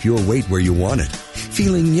to keep your weight where you want it,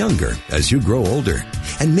 feeling younger as you grow older,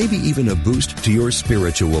 and maybe even a boost to your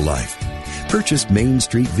spiritual life. Purchase Main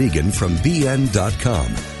Street Vegan from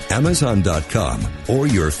BN.com, Amazon.com, or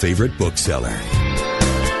your favorite bookseller.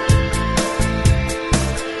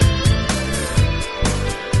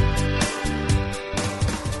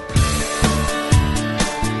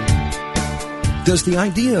 Does the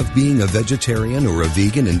idea of being a vegetarian or a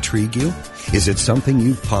vegan intrigue you? Is it something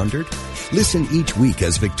you've pondered? Listen each week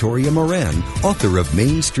as Victoria Moran, author of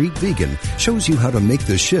Main Street Vegan, shows you how to make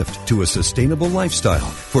the shift to a sustainable lifestyle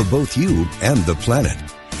for both you and the planet.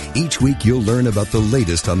 Each week you'll learn about the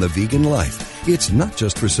latest on the vegan life. It's not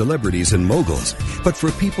just for celebrities and moguls, but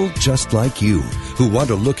for people just like you who want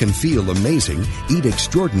to look and feel amazing, eat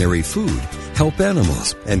extraordinary food, help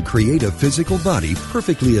animals, and create a physical body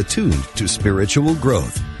perfectly attuned to spiritual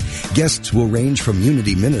growth. Guests will range from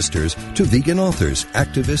Unity ministers to vegan authors,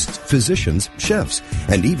 activists, physicians, chefs,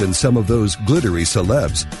 and even some of those glittery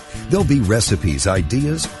celebs. There'll be recipes,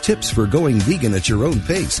 ideas, tips for going vegan at your own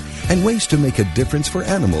pace, and ways to make a difference for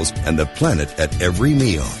animals and the planet at every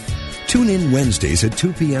meal. Tune in Wednesdays at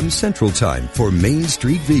 2 p.m. Central Time for Main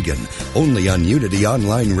Street Vegan, only on Unity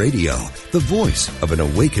Online Radio, the voice of an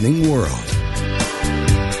awakening world.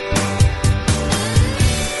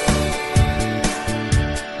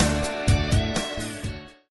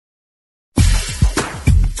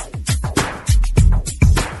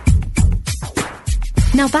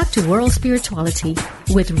 Now back to World Spirituality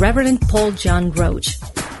with Reverend Paul John Roach.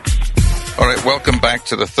 All right, welcome back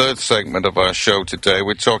to the third segment of our show today.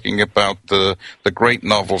 We're talking about the great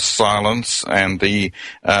novel Silence and the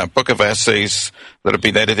book of essays that have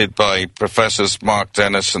been edited by Professors Mark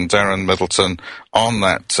Dennis and Darren Middleton on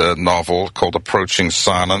that novel called Approaching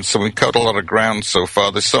Silence. So we've covered a lot of ground so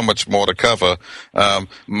far. There's so much more to cover.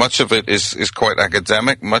 Much of it is quite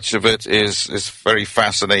academic. Much of it is very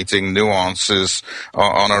fascinating nuances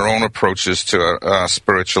on our own approaches to our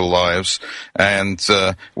spiritual lives. And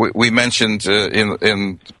we mentioned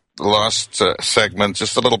in the last segment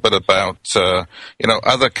just a little bit about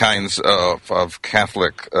other kinds of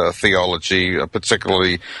Catholic theology,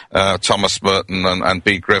 particularly Thomas Merton and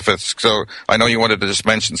B. Griffiths. So I know you wanted to just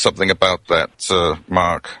mention something about that,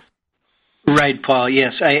 Mark. Right, Paul.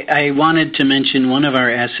 Yes, I wanted to mention one of our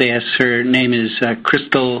essayists. Her name is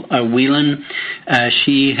Crystal Whelan.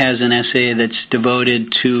 She has an essay that's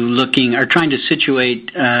devoted to looking or trying to situate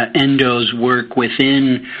Endo's work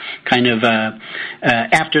within kind of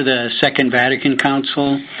after the Second Vatican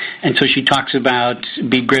Council. And so she talks about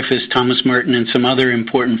B. Griffiths, Thomas Merton, and some other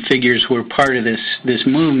important figures who were part of this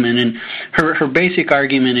movement. And her basic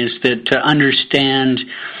argument is that to understand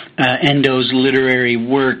Endo's literary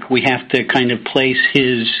work, we have to kind of place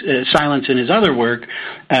his Silence and his other work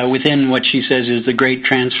within what she says is the great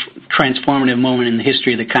transformative moment in the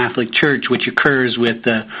history of the Catholic Church, which occurs with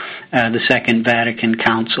the Second Vatican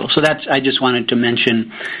Council. So I just wanted to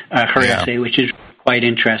mention her essay, which is quite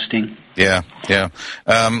interesting. Yeah.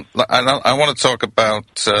 I want to talk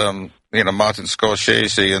about Martin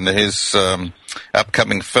Scorsese and his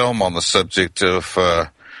upcoming film on the subject of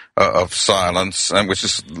silence, and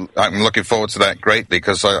I'm looking forward to that greatly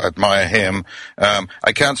because I admire him.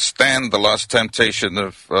 I can't stand The Last Temptation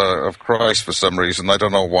of Christ for some reason. I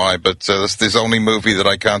don't know why, but it's the only movie that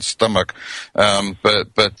I can't stomach.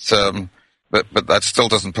 But that still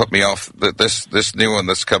doesn't put me off this new one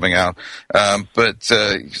that's coming out. But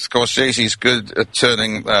Scorsese's good at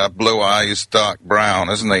turning blue eyes dark brown,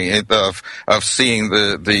 isn't he? Of seeing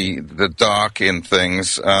the dark in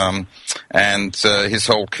things. And his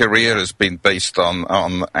whole career has been based on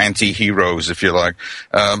anti-heroes, if you like.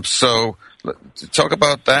 So talk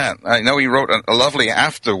about that. I know he wrote a lovely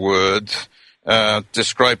afterword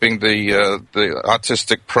describing the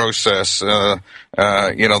artistic process, the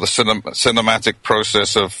cinematic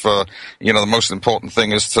process of, the most important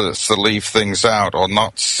thing is to leave things out or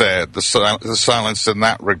not said, the silence in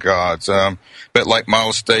that regard. Bit like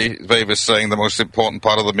Miles Davis saying the most important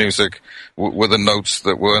part of the music were the notes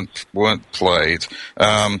that weren't played.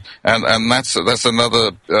 And that's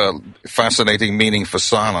another fascinating meaning for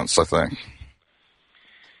silence, I think.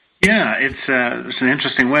 Yeah, it's an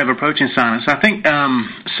interesting way of approaching silence. I think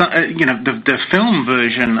the film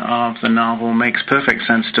version of the novel makes perfect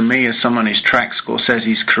sense to me as someone who's tracked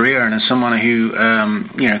Scorsese's career and as someone who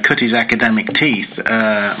cut his academic teeth,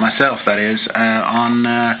 myself that is, on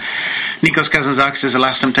Nikos Kazantzakis' The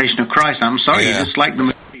Last Temptation of Christ. I'm sorry, you just like the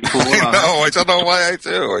movie. I don't know why I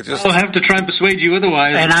do. I'll have to try and persuade you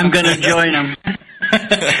otherwise. And I'm going to join him.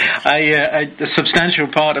 A substantial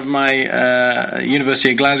part of my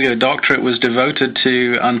University of Glasgow doctorate was devoted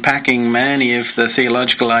to unpacking many of the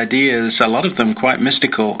theological ideas, a lot of them quite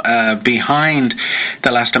mystical, behind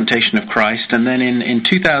The Last Temptation of Christ. And then in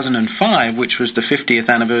 2005, which was the 50th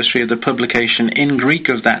anniversary of the publication in Greek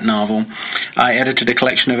of that novel, I edited a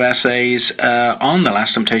collection of essays on The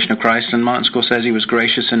Last Temptation of Christ, and Martin Scorsese was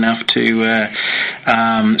gracious enough to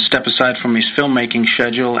step aside from his filmmaking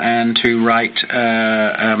schedule and to write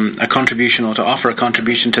a contribution, or to offer a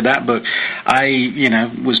contribution to that book. I,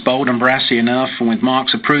 was bold and brassy enough, and with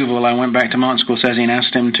Mark's approval, I went back to Martin Scorsese and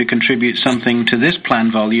asked him to contribute something to this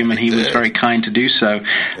planned volume, and he was very kind to do so.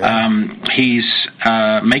 Yeah. He's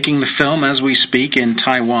making the film as we speak in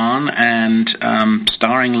Taiwan, and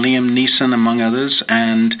starring Liam Neeson, among others,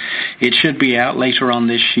 and it should be out later on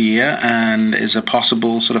this year, and is a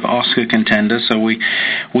possible sort of Oscar contender, so we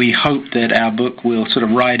hope that our book will sort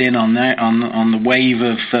of ride in on that, on the wave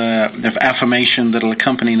of affirmation that'll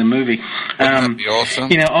accompany the movie. That'd be awesome.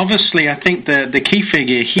 Obviously, I think the key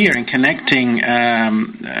figure here in connecting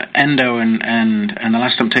Endo and The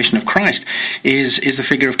Last Temptation of Christ is the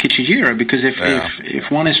figure of Kichijiro, because if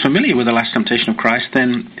one is familiar with The Last Temptation of Christ,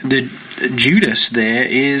 then the Judas there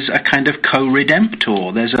is a kind of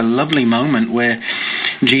co-redemptor. There's a lovely moment where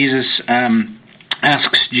Jesus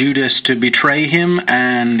asks Judas to betray him,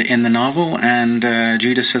 and in the novel, and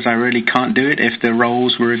Judas says, I really can't do it. If the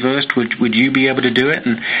roles were reversed, would you be able to do it?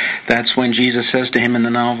 And that's when Jesus says to him in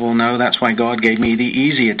the novel, no, that's why God gave me the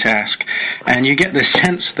easier task. And you get the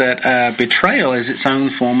sense that betrayal is its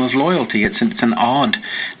own form of loyalty. It's an odd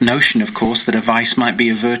notion, of course, that a vice might be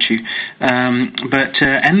a virtue. But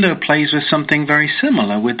Endo plays with something very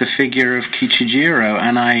similar with the figure of Kichijiro,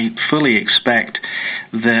 and I fully expect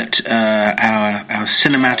that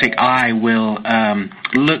cinematic eye will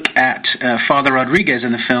look at Father Rodriguez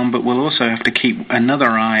in the film, but we'll also have to keep another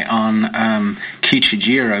eye on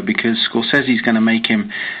Kichijiro, because Scorsese's going to make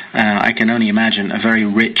him, I can only imagine, a very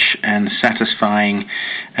rich and satisfying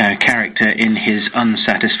character in his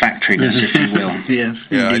unsatisfactoriness, if you will. Yes,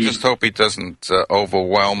 yeah, indeed. I just hope he doesn't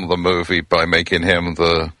overwhelm the movie by making him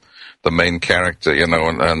the main character,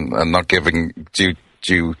 and not giving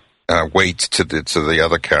due weight to the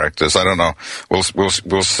other characters. I don't know.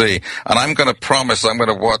 We'll see. And I'm going to promise I'm going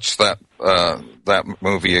to watch that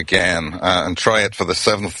movie again and try it for the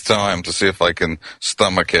 7th time to see if I can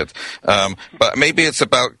stomach it. But maybe it's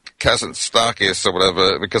about Kazantzakis or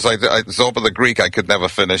whatever, because Zorba the Greek I could never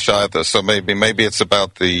finish either. So maybe it's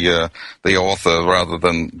about the author rather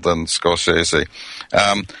than Scorsese.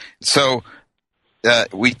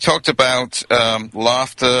 We talked about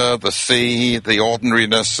laughter, the sea, the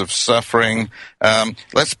ordinariness of suffering.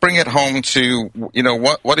 Let's bring it home to,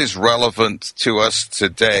 what is relevant to us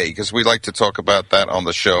today, because we like to talk about that on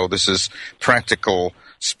the show. This is practical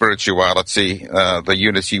spirituality, the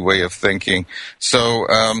unity way of thinking. So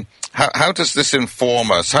how does this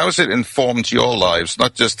inform us? How has it informed your lives,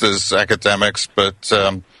 not just as academics, but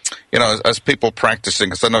as people practicing?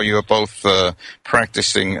 Because I know you are both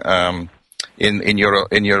practicing in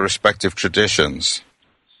your respective traditions.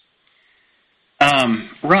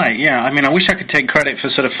 Right, yeah. I mean, I wish I could take credit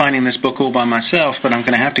for sort of finding this book all by myself, but I'm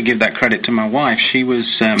going to have to give that credit to my wife. She was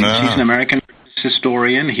she's an American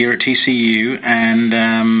historian here at TCU, and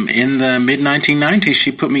in the mid-1990s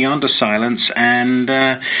she put me onto silence and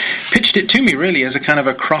pitched it to me really as a kind of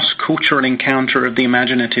a cross-cultural encounter of the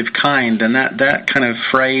imaginative kind, and that kind of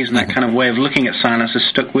phrase and that kind of way of looking at silence has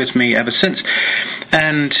stuck with me ever since.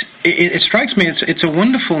 And it strikes me it's a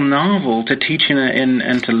wonderful novel to teach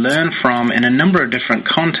and to learn from in a number of different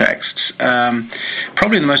contexts.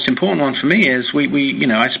 Probably the most important one for me is we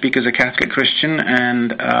I speak as a Catholic Christian,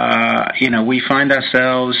 and we find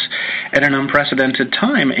ourselves at an unprecedented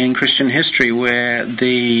time in Christian history where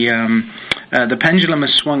the pendulum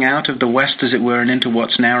has swung out of the West, as it were, and into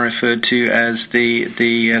what's now referred to as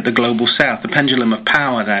the global South, the pendulum of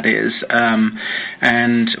power, that is.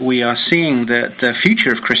 And we are seeing that the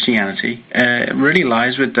future of Christianity really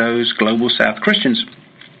lies with those global South Christians.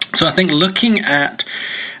 So I think looking at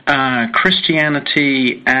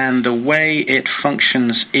Christianity and the way it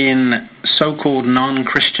functions in so-called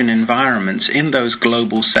non-Christian environments, in those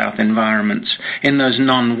global South environments, in those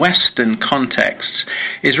non-Western contexts,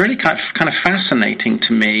 is really kind of fascinating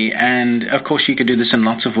to me. And of course you could do this in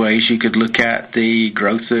lots of ways. You could look at the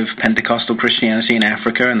growth of Pentecostal Christianity in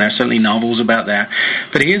Africa, and there are certainly novels about that.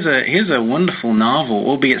 But here's a wonderful novel,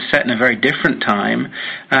 albeit set in a very different time,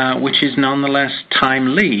 which is nonetheless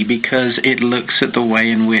timely, because it looks at the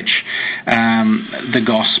way in which the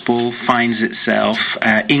gospel finds itself,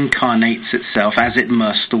 incarnates itself as it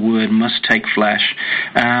must. The word must take flesh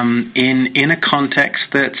in a context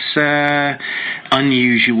that's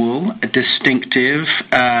unusual, distinctive,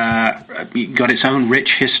 got its own rich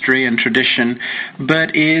history and tradition,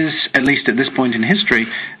 but is, at least at this point in history,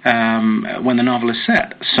 when the novel is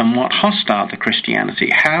set, somewhat hostile to Christianity.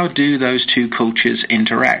 How do those two cultures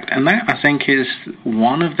interact? And that, I think, is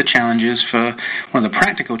one of the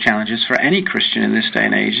practical challenges for any Christian in this day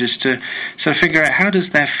and age, is to sort of figure out how does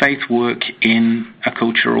their faith work in a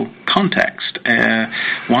cultural context.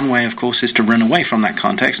 One way, of course, is to run away from that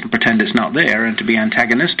context and pretend it's not there and to be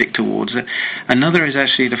antagonistic towards it. Another is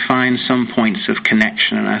actually to find some points of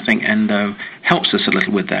connection, and I think Endo helps us a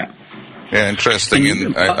little with that. Yeah, interesting.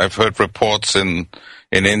 And I've heard reports in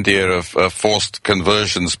India of forced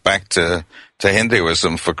conversions back to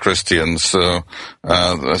Hinduism for Christians. So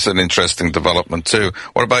that's an interesting development too.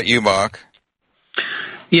 What about you, Mark?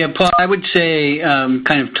 Yeah, Paul, I would say,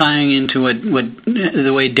 kind of tying into what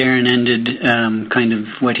the way Darren ended, kind of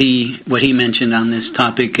what he mentioned on this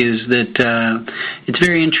topic, is that it's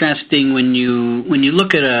very interesting when you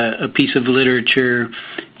look at a piece of literature,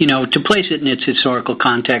 to place it in its historical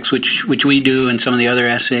context, which we do and some of the other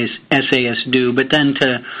essayists do, but then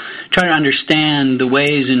to try to understand the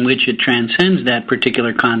ways in which it transcends that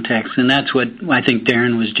particular context, and that's what I think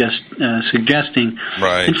Darren was just suggesting.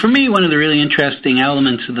 Right. And for me, one of the really interesting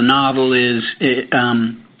elements of the novel is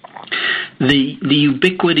the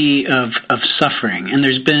ubiquity of suffering. And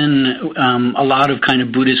there's been a lot of kind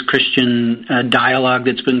of Buddhist Christian dialogue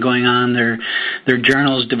that's been going on. There are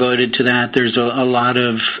journals devoted to that. There's a lot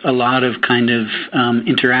of kind of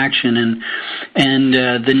interaction, and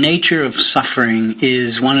the nature of suffering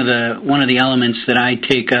is one of the elements that I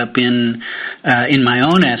take up in my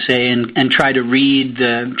own essay and try to read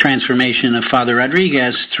the transformation of Father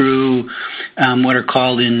Rodriguez through what are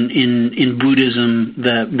called in Buddhism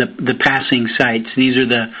the passing sights. These are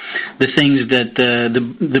the things that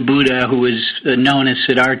the Buddha, who is known as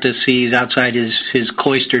Siddhartha, sees outside his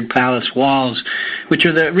cloistered palace walls, which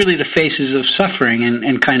are really the faces of suffering,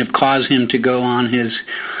 and kind of cause him to go on his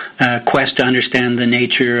quest to understand the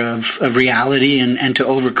nature of reality and to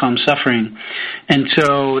overcome suffering. And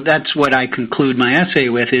so that's what I conclude my essay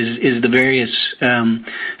with, is the various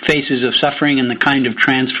faces of suffering and the kind of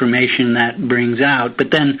transformation that brings out.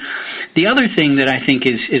 But then the other thing that I think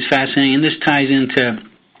is fascinating, and this ties into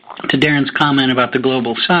Darren's comment about the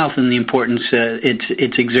global South and the importance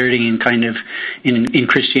it's exerting in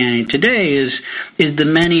Christianity today, is the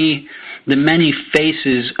many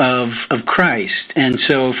faces of Christ. And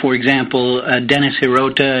so, for example, Dennis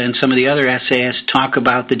Hirota and some of the other essayists talk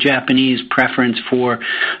about the Japanese preference for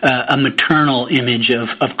a maternal image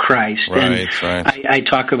of Christ. Right. I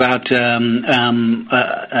talk about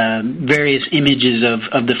various images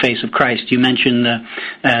of the face of Christ. You mentioned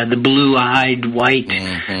the blue-eyed, white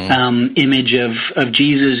image of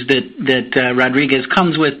Jesus that Rodriguez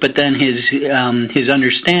comes with, but then his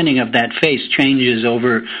understanding of that face changes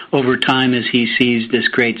over time as he sees this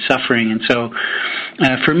great suffering. And so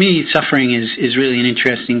for me, suffering is really an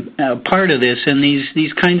interesting part of this, and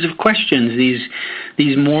these kinds of questions,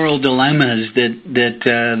 these moral dilemmas that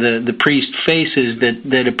the priest faces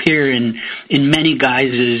that appear in many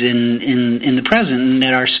guises in the present, and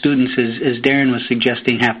that our students, as Darren was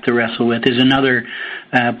suggesting, have to wrestle with, is another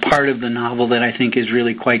part of the novel that I think is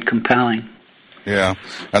really quite compelling. Yeah,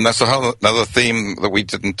 and that's another theme that we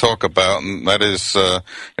didn't talk about, and that is,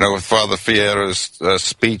 with Father Fierra's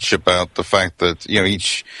speech about the fact that,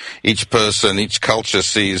 each person, each culture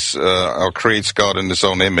sees or creates God in his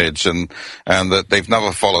own image, and that they've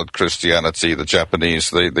never followed Christianity. The Japanese,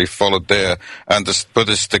 they followed their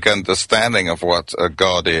Buddhistic understanding of what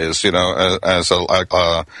God is, as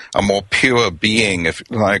a more pure being, if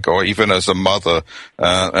you like, or even as a mother,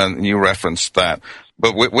 and you referenced that.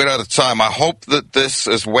 But we're out of time. I hope that this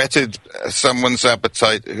has whetted someone's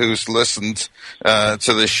appetite who's listened to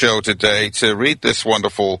this show today to read this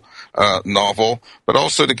wonderful novel, but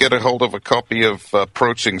also to get a hold of a copy of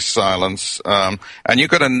Approaching Silence. And you're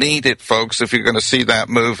going to need it, folks, if you're going to see that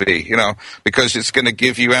movie, because it's going to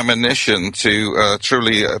give you ammunition to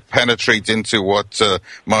truly penetrate into what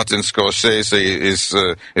Martin Scorsese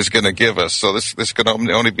is going to give us. So this can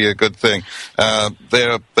only be a good thing.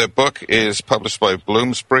 Their book is published by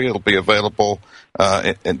Bloomsbury. It'll be available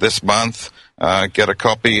in this month. Get a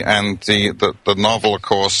copy, and the novel, of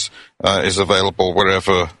course, is available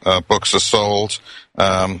wherever books are sold.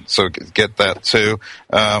 So get that too.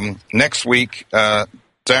 Next week,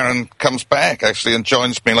 Darren comes back, actually, and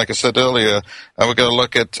joins me, like I said earlier. We're going to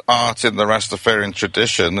look at art in the Rastafarian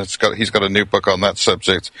tradition. He's got a new book on that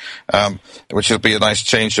subject, which will be a nice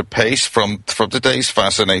change of pace from today's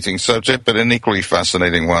fascinating subject, but an equally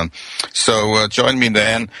fascinating one. So join me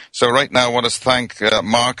then. So right now I want to thank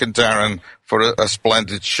Mark and Darren for a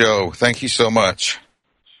splendid show. Thank you so much.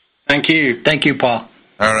 Thank you. Thank you, Paul.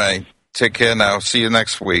 All right. Take care now. See you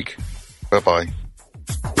next week. Bye-bye.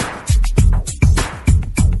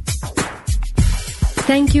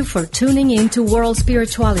 Thank you for tuning in to World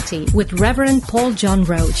Spirituality with Reverend Paul John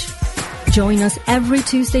Roach. Join us every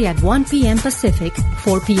Tuesday at 1 p.m. Pacific,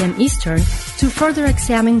 4 p.m. Eastern, to further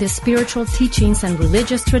examine the spiritual teachings and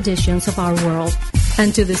religious traditions of our world,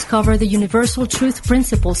 and to discover the universal truth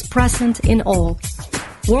principles present in all.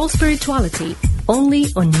 World Spirituality, only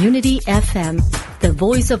on Unity FM, the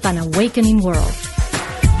voice of an awakening world.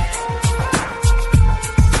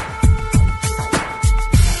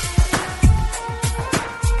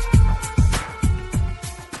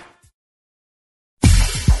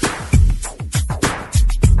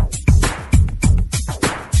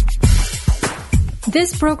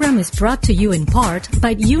 This program is brought to you in part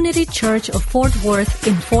by Unity Church of Fort Worth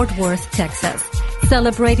in Fort Worth, Texas,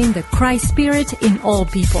 celebrating the Christ Spirit in all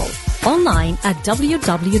people. Online at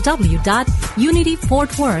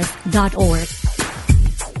www.unityfortworth.org.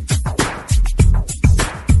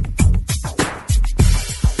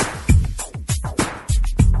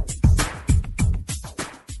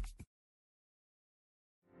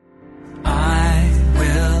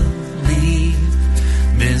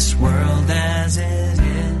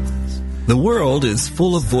 The world is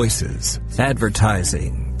full of voices,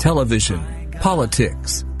 advertising, television,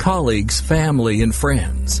 politics, colleagues, family, and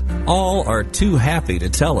friends. All are too happy to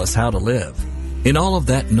tell us how to live. In all of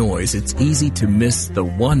that noise, it's easy to miss the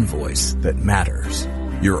one voice that matters,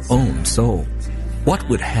 your own soul. What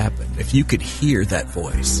would happen if you could hear that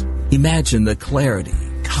voice? Imagine the clarity,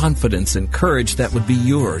 confidence, and courage that would be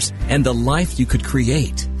yours and the life you could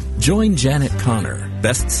create. Join Janet Connor,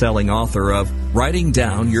 best-selling author of Writing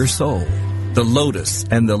Down Your Soul, The Lotus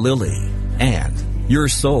and the Lily, and Your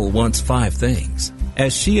Soul Wants 5 Things,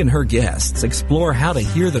 as she and her guests explore how to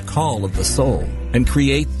hear the call of the soul and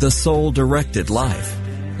create the soul-directed life.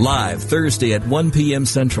 Live Thursday at 1 p.m.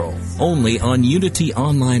 Central, only on Unity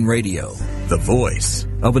Online Radio, the voice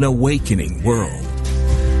of an awakening world.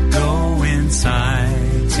 Go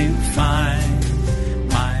inside to find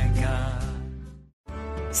my God.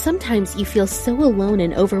 Sometimes you feel so alone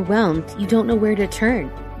and overwhelmed you don't know where to turn.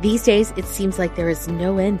 These days, it seems like there is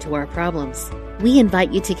no end to our problems. We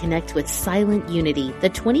invite you to connect with Silent Unity, the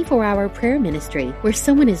 24-hour prayer ministry where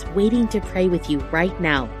someone is waiting to pray with you right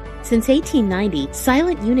now. Since 1890,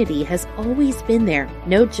 Silent Unity has always been there.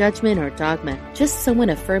 No judgment or dogma, just someone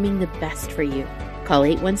affirming the best for you. Call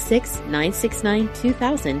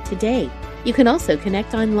 816-969-2000 today. You can also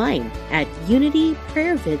connect online at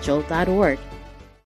unityprayervigil.org.